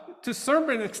stuff, to a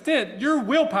certain extent, your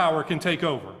willpower can take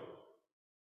over.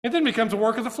 It then becomes a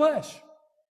work of the flesh.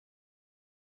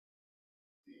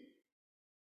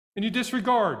 And you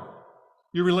disregard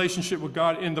your relationship with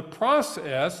God in the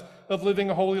process of living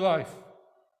a holy life.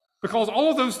 Because all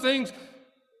of those things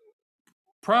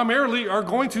primarily are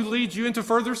going to lead you into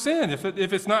further sin if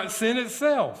it's not sin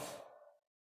itself.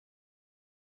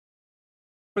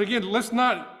 But again, let's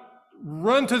not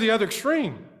run to the other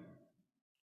extreme.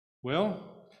 Well,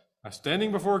 my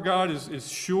standing before God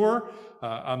is sure.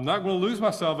 I'm not going to lose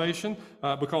my salvation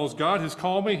because God has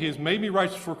called me. He has made me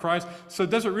righteous for Christ. So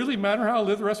does it really matter how I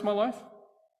live the rest of my life?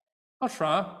 I'll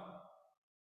try.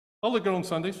 I'll look good on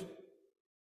Sundays.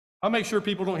 I'll make sure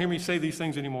people don't hear me say these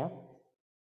things anymore.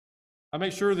 I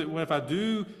make sure that if I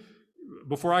do,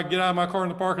 before I get out of my car in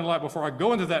the parking lot, before I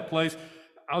go into that place,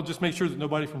 I'll just make sure that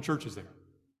nobody from church is there.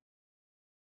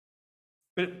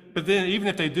 But then even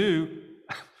if they do,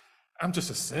 I'm just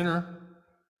a sinner.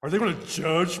 Are they going to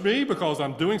judge me because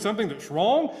I'm doing something that's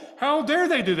wrong? How dare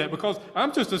they do that? Because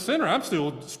I'm just a sinner. I'm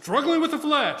still struggling with the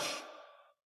flesh.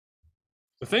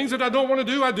 The things that I don't want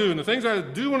to do, I do. And the things I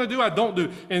do want to do, I don't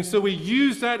do. And so we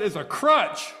use that as a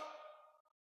crutch.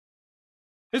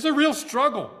 It's a real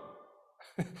struggle.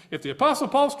 If the Apostle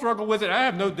Paul struggled with it, I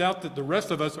have no doubt that the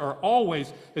rest of us are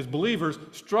always, as believers,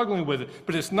 struggling with it.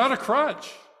 But it's not a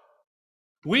crutch.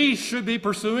 We should be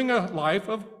pursuing a life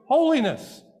of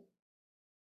holiness.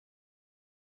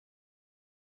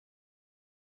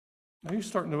 Now you're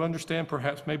starting to understand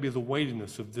perhaps maybe the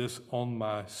weightiness of this on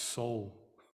my soul.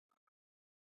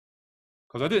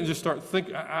 Because I didn't just start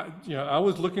thinking, I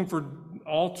was looking for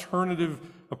alternative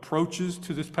approaches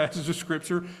to this passage of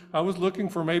Scripture. I was looking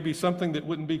for maybe something that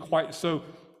wouldn't be quite so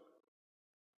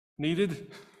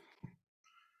needed.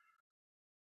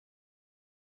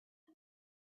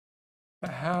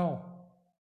 But how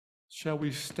shall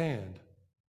we stand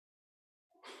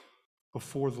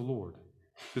before the Lord,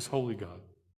 this holy God?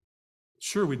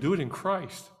 Sure, we do it in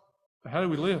Christ, but how do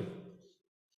we live?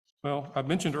 Well, I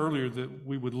mentioned earlier that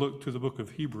we would look to the book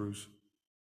of Hebrews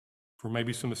for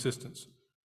maybe some assistance.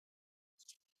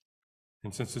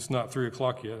 And since it's not 3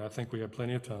 o'clock yet, I think we have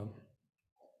plenty of time.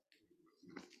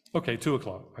 Okay, 2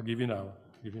 o'clock. I'll give you an hour.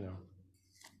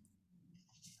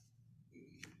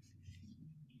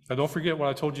 Now, don't forget what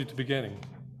I told you at the beginning.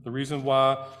 The reason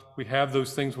why we have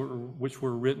those things which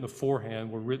were written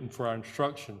beforehand were written for our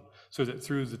instruction, so that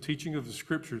through the teaching of the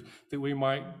Scriptures that we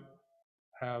might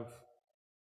have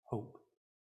hope.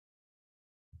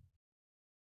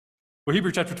 Well,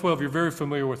 Hebrews chapter 12, you're very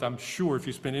familiar with, I'm sure, if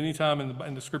you spend any time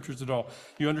in the Scriptures at all.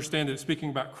 You understand that it's speaking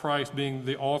about Christ being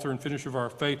the author and finisher of our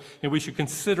faith, and we should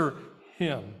consider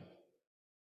him.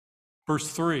 Verse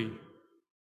 3,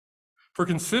 for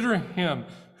considering him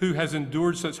who has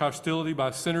endured such hostility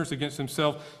by sinners against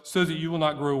himself, so that you will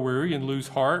not grow weary and lose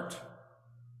heart.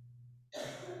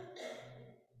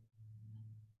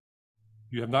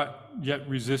 You have not yet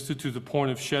resisted to the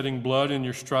point of shedding blood in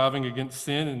your striving against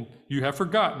sin, and you have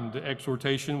forgotten the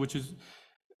exhortation which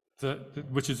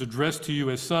is addressed to you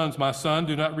as sons. My son,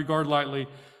 do not regard lightly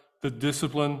the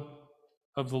discipline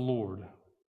of the Lord,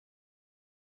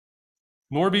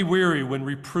 nor be weary when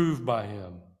reproved by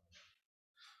him.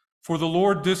 For the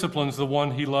Lord disciplines the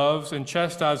one he loves and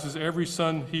chastises every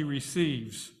son he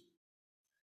receives.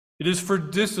 It is for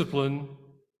discipline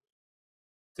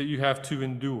that you have to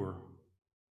endure.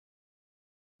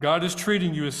 God is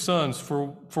treating you as sons. For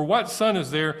what son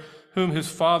is there whom his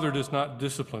father does not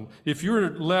discipline? If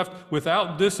you're left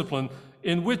without discipline,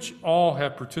 in which all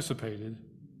have participated,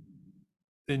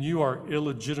 then you are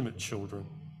illegitimate children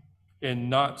and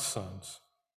not sons.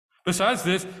 Besides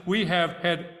this, we have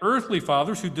had earthly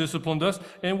fathers who disciplined us,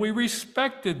 and we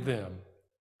respected them.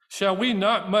 Shall we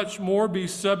not much more be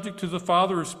subject to the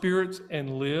Father of spirits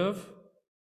and live?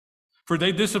 For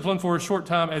they discipline for a short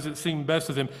time as it seemed best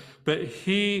to them, but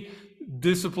he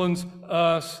disciplines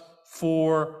us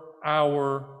for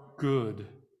our good,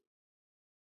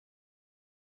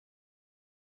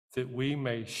 that we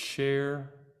may share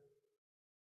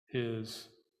his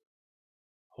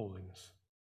holiness.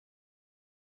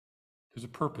 There's a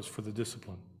purpose for the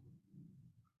discipline.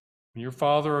 When your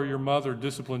father or your mother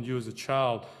disciplined you as a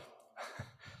child,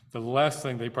 the last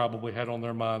thing they probably had on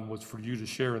their mind was for you to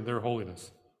share in their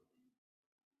holiness.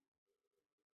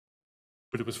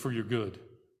 But it was for your good.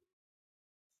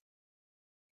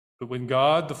 But when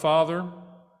God, the Father,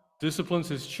 disciplines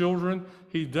his children,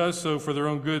 he does so for their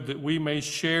own good, that we may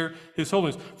share his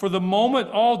holiness. For the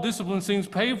moment, all discipline seems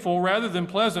painful rather than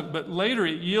pleasant, but later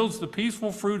it yields the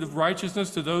peaceful fruit of righteousness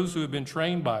to those who have been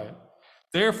trained by it.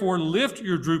 Therefore, lift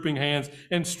your drooping hands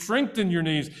and strengthen your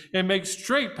knees and make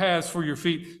straight paths for your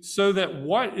feet, so that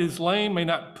what is lame may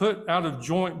not put out of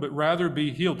joint, but rather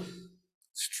be healed.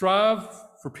 Strive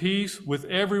for peace with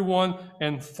everyone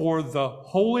and for the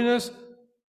holiness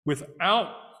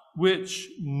without which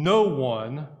no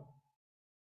one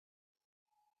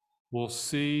will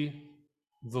see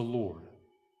the Lord.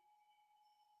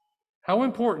 How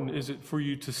important is it for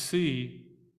you to see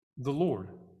the Lord?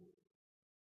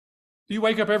 Do you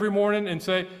wake up every morning and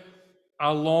say, I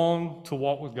long to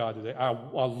walk with God today. I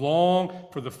long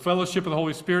for the fellowship of the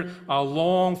Holy Spirit. I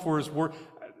long for his word.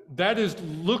 That is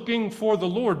looking for the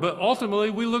Lord, but ultimately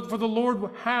we look for the Lord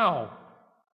how?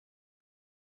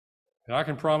 And I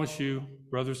can promise you,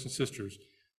 brothers and sisters,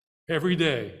 every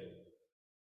day,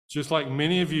 just like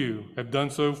many of you have done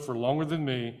so for longer than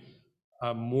me,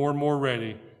 I'm more and more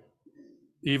ready.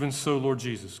 Even so, Lord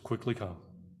Jesus, quickly come.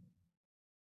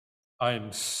 I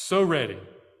am so ready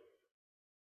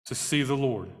to see the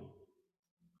Lord.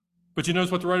 But you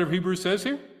notice what the writer of Hebrews says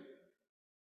here?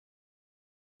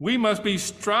 We must be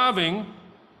striving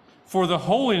for the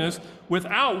holiness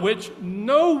without which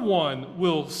no one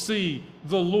will see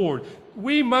the Lord.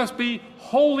 We must be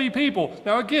holy people.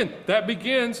 Now again, that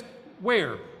begins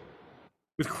where?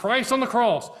 With Christ on the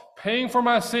cross, paying for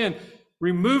my sin,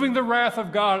 removing the wrath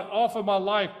of God off of my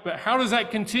life. But how does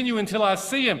that continue until I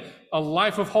see him? A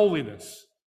life of holiness.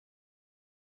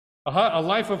 A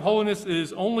life of holiness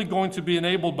is only going to be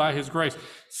enabled by his grace.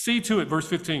 See to it, verse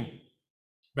 15.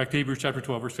 Back to Hebrews chapter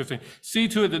 12, verse 15. See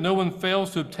to it that no one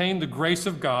fails to obtain the grace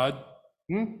of God.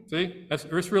 See,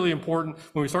 that's really important.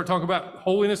 When we start talking about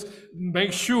holiness,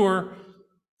 make sure,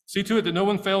 see to it that no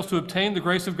one fails to obtain the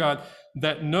grace of God,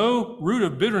 that no root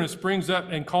of bitterness springs up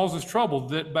and causes trouble,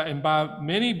 that by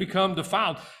many become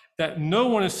defiled, that no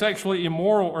one is sexually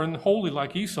immoral or unholy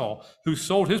like Esau, who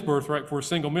sold his birthright for a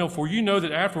single meal. For you know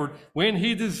that afterward, when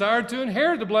he desired to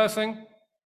inherit the blessing,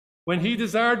 when he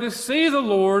desired to see the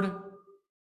Lord,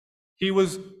 he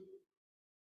was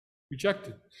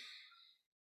rejected.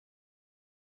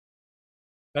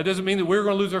 That doesn't mean that we're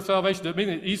going to lose our salvation. It doesn't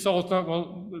mean that Esau is not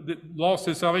going to lost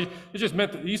his salvation. It just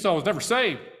meant that Esau was never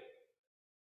saved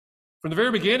from the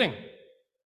very beginning.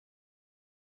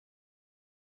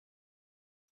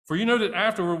 For you know that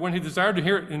afterward, when he desired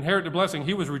to inherit the blessing,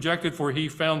 he was rejected, for he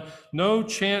found no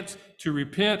chance to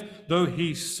repent, though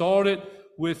he sought it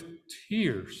with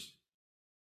tears.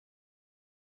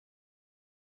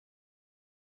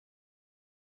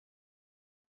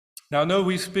 Now, I know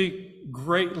we speak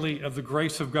greatly of the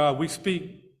grace of God. We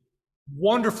speak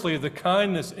wonderfully of the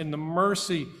kindness and the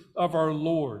mercy of our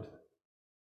Lord.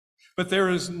 But there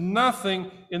is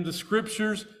nothing in the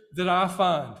scriptures that I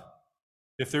find.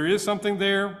 If there is something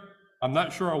there, I'm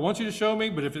not sure I want you to show me,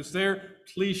 but if it's there,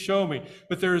 please show me.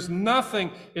 But there is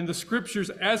nothing in the scriptures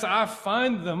as I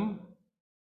find them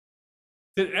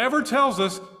that ever tells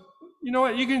us, you know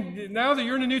what, you can, now that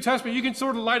you're in the New Testament, you can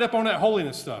sort of light up on that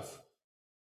holiness stuff.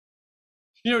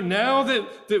 You know, now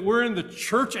that we're in the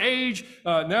church age,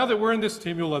 now that we're in this,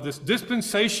 Tim, you'll love this,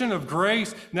 dispensation of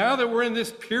grace, now that we're in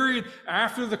this period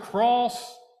after the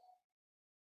cross,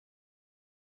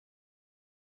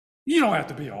 you don't have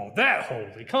to be all that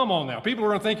holy. Come on now. People are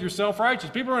going to think you're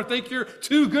self-righteous. People are going to think you're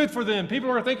too good for them. People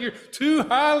are going to think you're too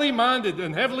highly minded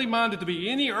and heavily minded to be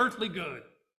any earthly good.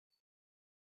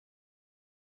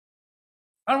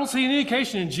 I don't see any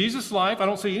indication in Jesus' life. I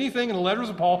don't see anything in the letters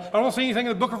of Paul. I don't see anything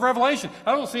in the book of Revelation.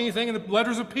 I don't see anything in the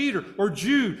letters of Peter or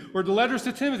Jude or the letters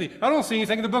to Timothy. I don't see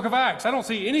anything in the book of Acts. I don't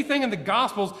see anything in the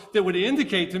Gospels that would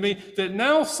indicate to me that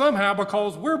now somehow,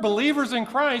 because we're believers in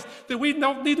Christ, that we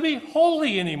don't need to be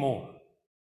holy anymore.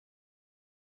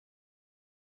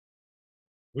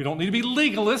 We don't need to be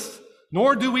legalists,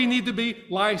 nor do we need to be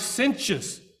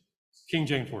licentious. King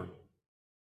James word.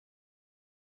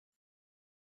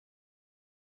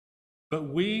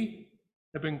 But we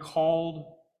have been called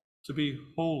to be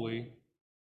holy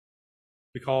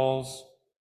because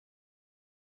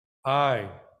I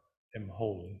am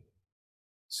holy,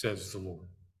 says the Lord.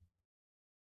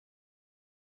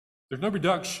 There's no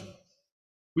reduction.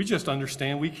 We just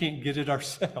understand we can't get it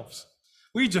ourselves.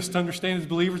 We just understand as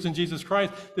believers in Jesus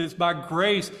Christ that it's by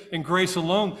grace and grace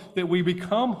alone that we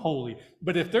become holy.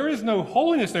 But if there is no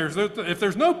holiness there, if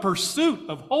there's no pursuit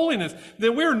of holiness,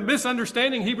 then we're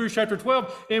misunderstanding Hebrews chapter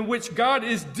 12, in which God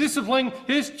is disciplining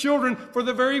his children for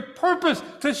the very purpose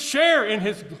to share in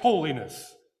his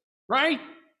holiness. Right?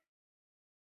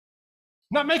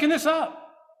 Not making this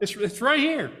up. It's right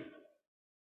here.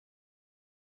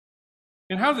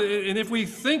 And if we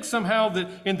think somehow that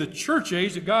in the church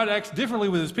age that God acts differently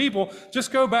with his people, just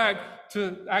go back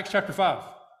to Acts chapter 5.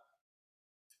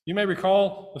 You may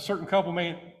recall a certain couple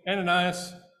named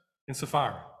Ananias and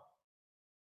Sapphira.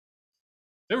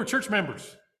 They were church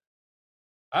members.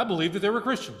 I believe that they were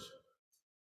Christians,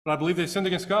 but I believe they sinned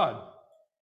against God.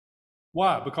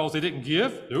 Why? Because they didn't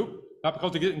give? Nope. Not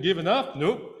because they didn't give enough?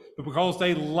 Nope. But because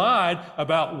they lied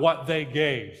about what they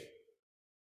gave.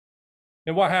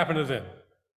 And what happened to them?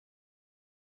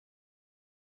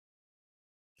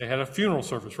 They had a funeral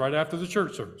service right after the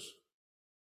church service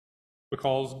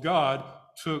because God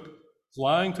took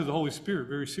lying to the Holy Spirit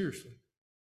very seriously.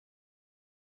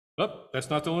 But that's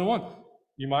not the only one.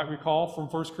 You might recall from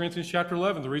 1 Corinthians chapter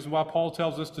 11, the reason why Paul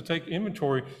tells us to take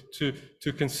inventory,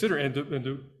 to consider and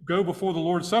to go before the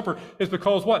Lord's Supper is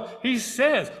because what? He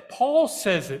says, Paul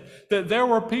says it, that there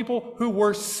were people who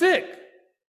were sick.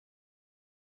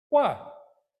 Why?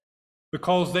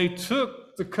 Because they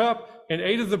took the cup and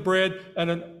ate of the bread in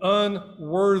an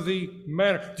unworthy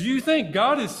manner. Do you think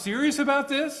God is serious about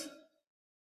this?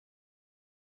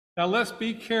 Now let's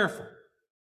be careful,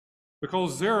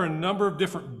 because there are a number of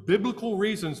different biblical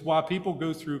reasons why people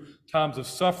go through times of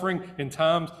suffering and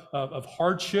times of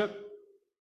hardship.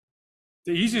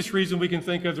 The easiest reason we can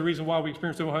think of, the reason why we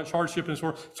experience so much hardship in this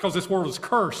world, is because this world is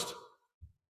cursed,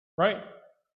 right?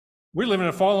 We live in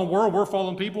a fallen world. We're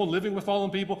fallen people, living with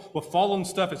fallen people, with fallen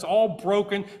stuff. It's all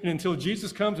broken. And until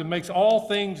Jesus comes and makes all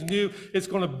things new, it's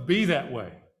going to be that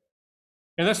way.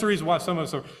 And that's the reason why some of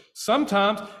us are.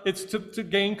 Sometimes it's to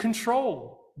gain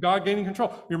control. God gaining control.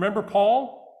 You remember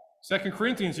Paul? 2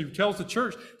 Corinthians, he tells the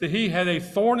church that he had a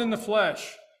thorn in the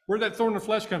flesh. Where did that thorn in the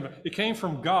flesh come from? It came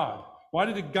from God. Why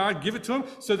did God give it to him?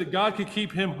 So that God could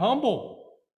keep him humble.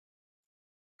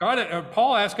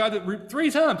 Paul asked God to 3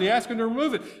 times. He asked him to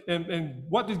remove it. And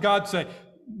what did God say?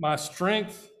 My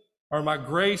strength or my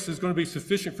grace is going to be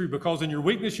sufficient for you, because in your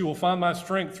weakness you will find my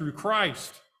strength through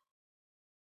Christ.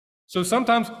 So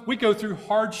sometimes we go through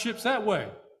hardships that way.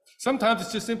 Sometimes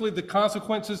it's just simply the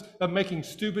consequences of making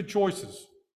stupid choices.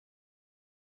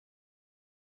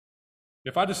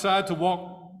 If I decide to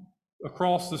walk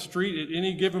across the street at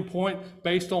any given point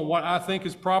based on what I think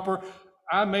is proper,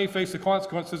 I may face the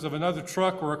consequences of another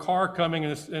truck or a car coming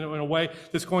in a way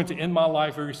that's going to end my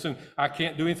life very soon. I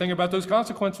can't do anything about those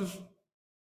consequences.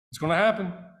 It's going to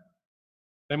happen.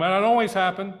 They might not always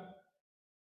happen,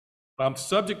 but I'm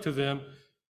subject to them.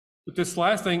 But this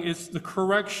last thing is the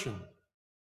correction.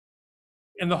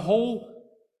 In the whole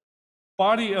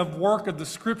body of work of the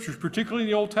scriptures, particularly in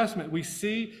the Old Testament, we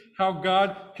see how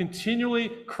God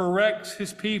continually corrects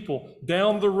his people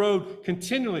down the road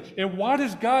continually. And why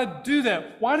does God do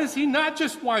that? Why does he not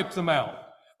just wipe them out?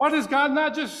 Why does God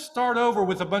not just start over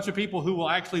with a bunch of people who will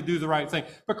actually do the right thing?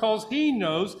 Because he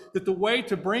knows that the way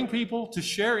to bring people to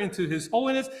share into his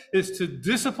holiness is to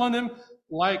discipline them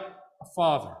like a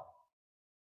father.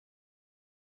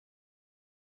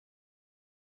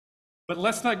 But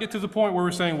let's not get to the point where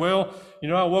we're saying, well,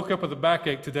 I woke up with a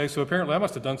backache today, so apparently I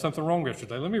must have done something wrong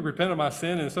yesterday. Let me repent of my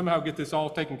sin and somehow get this all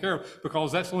taken care of, because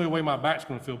that's the only way my back's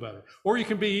going to feel better. Or you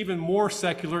can be even more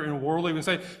secular and worldly and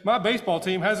say, my baseball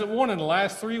team hasn't won in the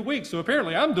last 3 weeks, so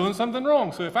apparently I'm doing something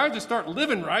wrong. So if I just start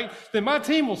living right, then my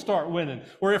team will start winning.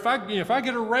 Or if I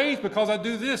get a raise because I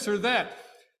do this or that,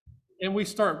 and we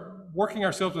start working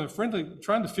ourselves in a friendly,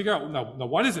 trying to figure out, no,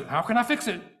 what is it? How can I fix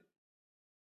it?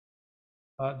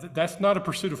 That's not a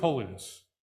pursuit of holiness.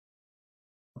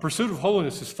 The pursuit of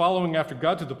holiness is following after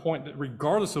God to the point that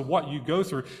regardless of what you go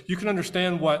through, you can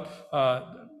understand what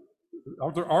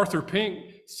Arthur Pink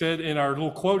said in our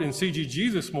little quote in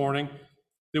CGG this morning,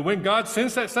 that when God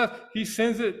sends that stuff, he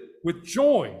sends it with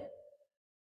joy.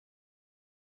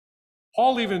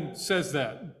 Paul even says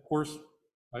that. Of course,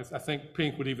 I think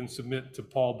Pink would even submit to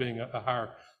Paul being a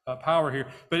higher power here.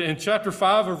 But in chapter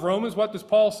 5 of Romans, what does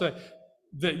Paul say?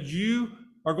 That you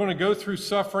are going to go through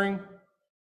suffering,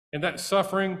 and that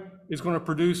suffering is going to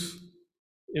produce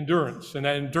endurance. And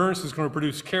that endurance is going to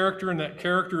produce character, and that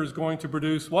character is going to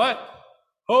produce what?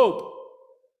 Hope.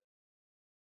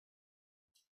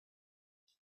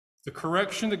 The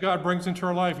correction that God brings into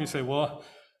our life, you say, well,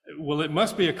 it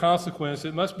must be a consequence.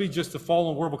 It must be just the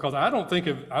fallen world, because I don't think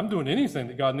I'm doing anything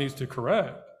that God needs to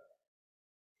correct.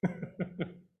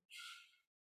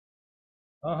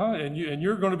 And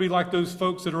you're going to be like those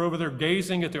folks that are over there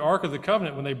gazing at the Ark of the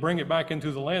Covenant when they bring it back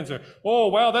into the land. Say, oh,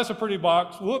 wow, that's a pretty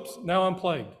box. Whoops, now I'm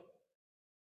plagued.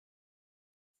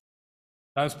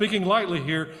 I'm speaking lightly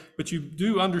here, but you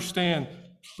do understand,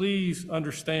 please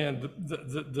understand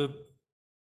the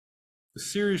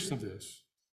seriousness of this.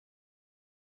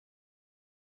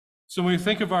 So when we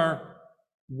think of our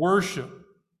worship,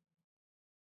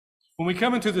 when we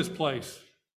come into this place,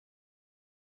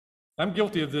 I'm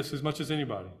guilty of this as much as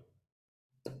anybody.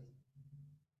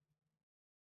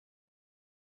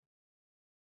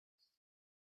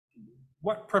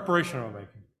 What preparation am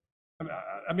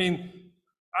I making?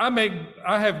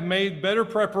 I have made better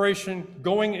preparation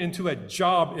going into a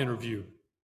job interview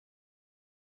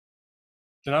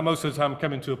than I most of the time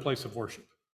come into a place of worship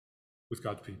with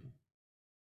God's people.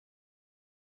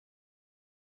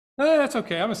 That's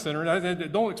okay, I'm a sinner.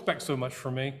 Don't expect so much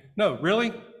from me. No,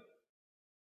 really?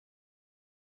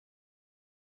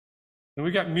 And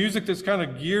we got music that's kind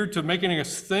of geared to making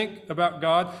us think about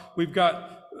God. We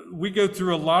go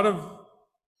through a lot of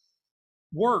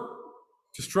work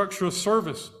to structure a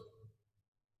service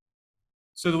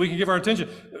so that we can give our attention.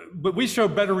 But we show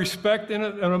better respect in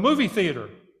a movie theater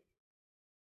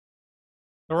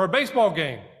or a baseball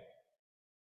game.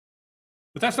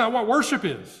 But that's not what worship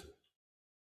is.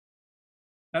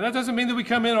 Now, that doesn't mean that we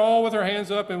come in all with our hands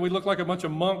up and we look like a bunch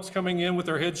of monks coming in with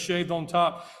their heads shaved on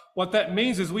top. What that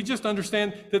means is we just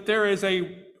understand that there is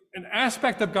an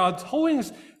aspect of God's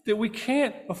holiness that we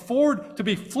can't afford to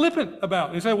be flippant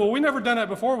about. You say, well, we've never done that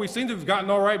before. We seem to have gotten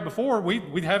all right before.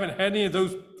 We haven't had any of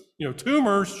those,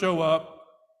 tumors show up.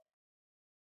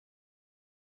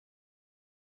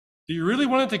 Do you really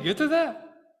want it to get to that?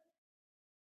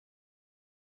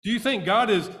 Do you think God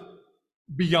is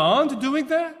beyond doing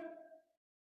that?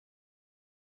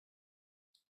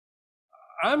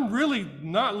 I'm really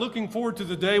not looking forward to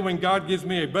the day when God gives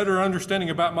me a better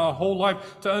understanding about my whole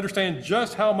life, to understand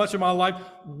just how much of my life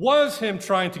was Him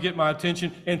trying to get my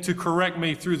attention and to correct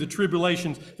me through the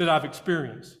tribulations that I've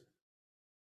experienced.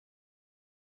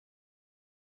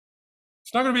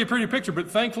 It's not going to be a pretty picture, but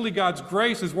thankfully God's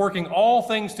grace is working all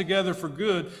things together for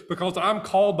good because I'm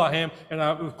called by Him and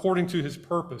I'm according to His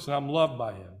purpose, and I'm loved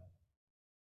by Him.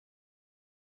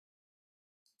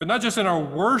 But not just in our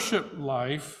worship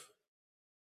life,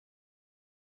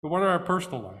 but what about our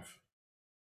personal life?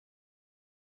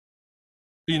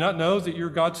 Do you not know that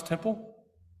you're God's temple?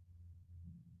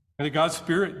 And that God's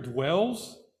Spirit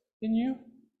dwells in you?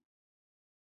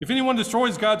 If anyone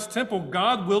destroys God's temple,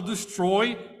 God will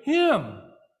destroy him.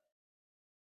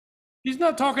 He's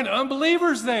not talking to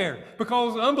unbelievers there,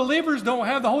 because unbelievers don't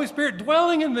have the Holy Spirit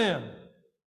dwelling in them.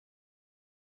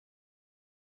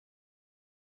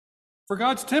 For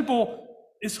God's temple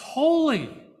is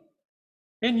holy.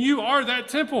 And you are that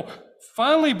temple.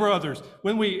 Finally, brothers,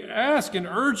 when we ask and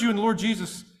urge you in the Lord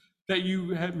Jesus that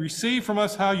you have received from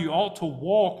us how you ought to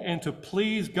walk and to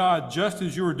please God just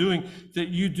as you are doing, that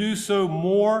you do so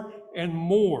more and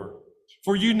more.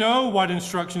 For you know what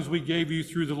instructions we gave you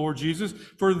through the Lord Jesus.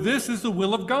 For this is the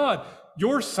will of God,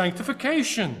 your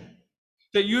sanctification,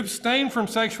 that you abstain from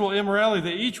sexual immorality,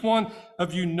 that each one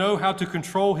of you know how to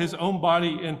control his own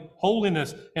body in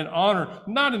holiness and honor,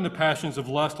 not in the passions of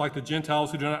lust like the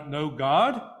Gentiles who do not know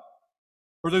God,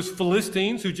 or those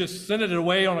Philistines who just sent it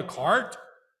away on a cart.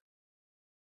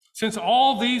 Since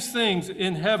all these things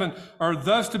in heaven are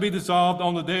thus to be dissolved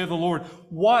on the day of the Lord,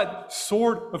 what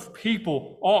sort of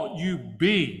people ought you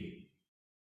be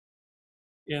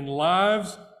in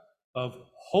lives of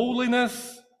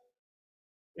holiness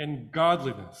and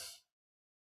godliness?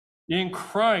 In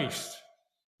Christ,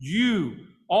 you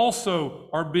also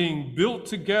are being built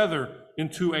together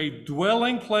into a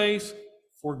dwelling place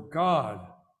for God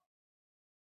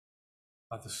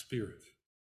by the Spirit.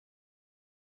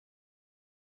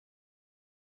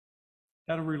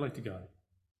 How do we relate to God?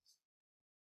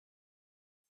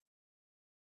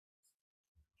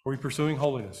 Are we pursuing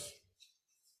holiness?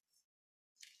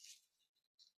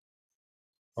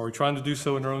 Are we trying to do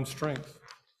so in our own strength?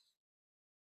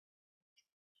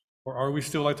 Or are we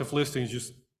still like the Philistines,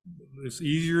 just it's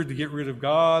easier to get rid of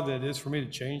God than it is for me to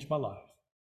change my life?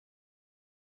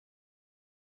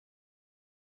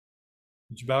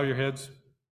 Would you bow your heads?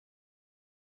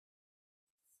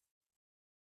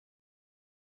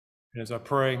 And as I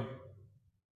pray,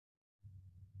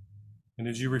 and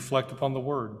as you reflect upon the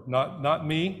word, not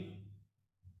me,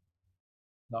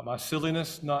 not my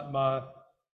silliness, not my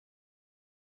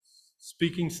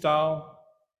speaking style,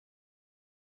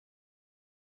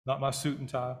 not my suit and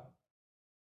tie,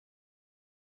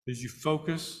 as you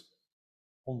focus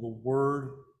on the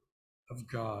word of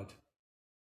God,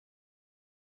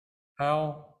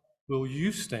 how will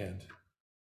you stand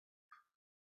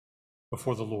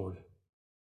before the Lord,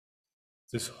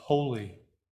 this holy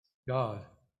God?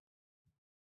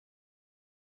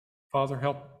 Father,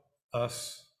 help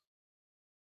us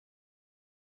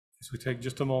as we take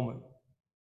just a moment.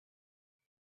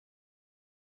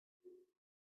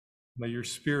 May your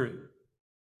Spirit,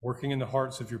 working in the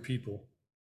hearts of your people,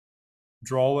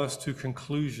 draw us to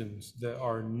conclusions that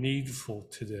are needful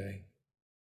today.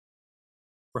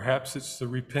 Perhaps it's the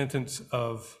repentance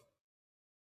of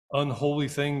unholy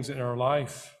things in our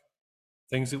life,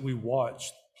 things that we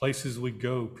watch, places we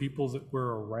go, people that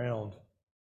we're around.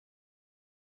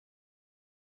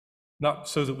 Not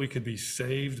so that we could be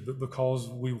saved, but because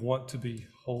we want to be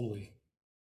holy.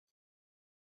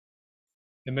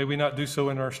 And may we not do so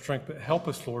in our strength, but help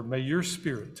us, Lord. May your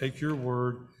Spirit take your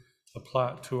word,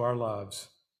 apply it to our lives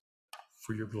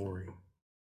for your glory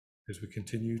as we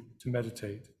continue to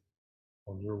meditate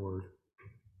on your word.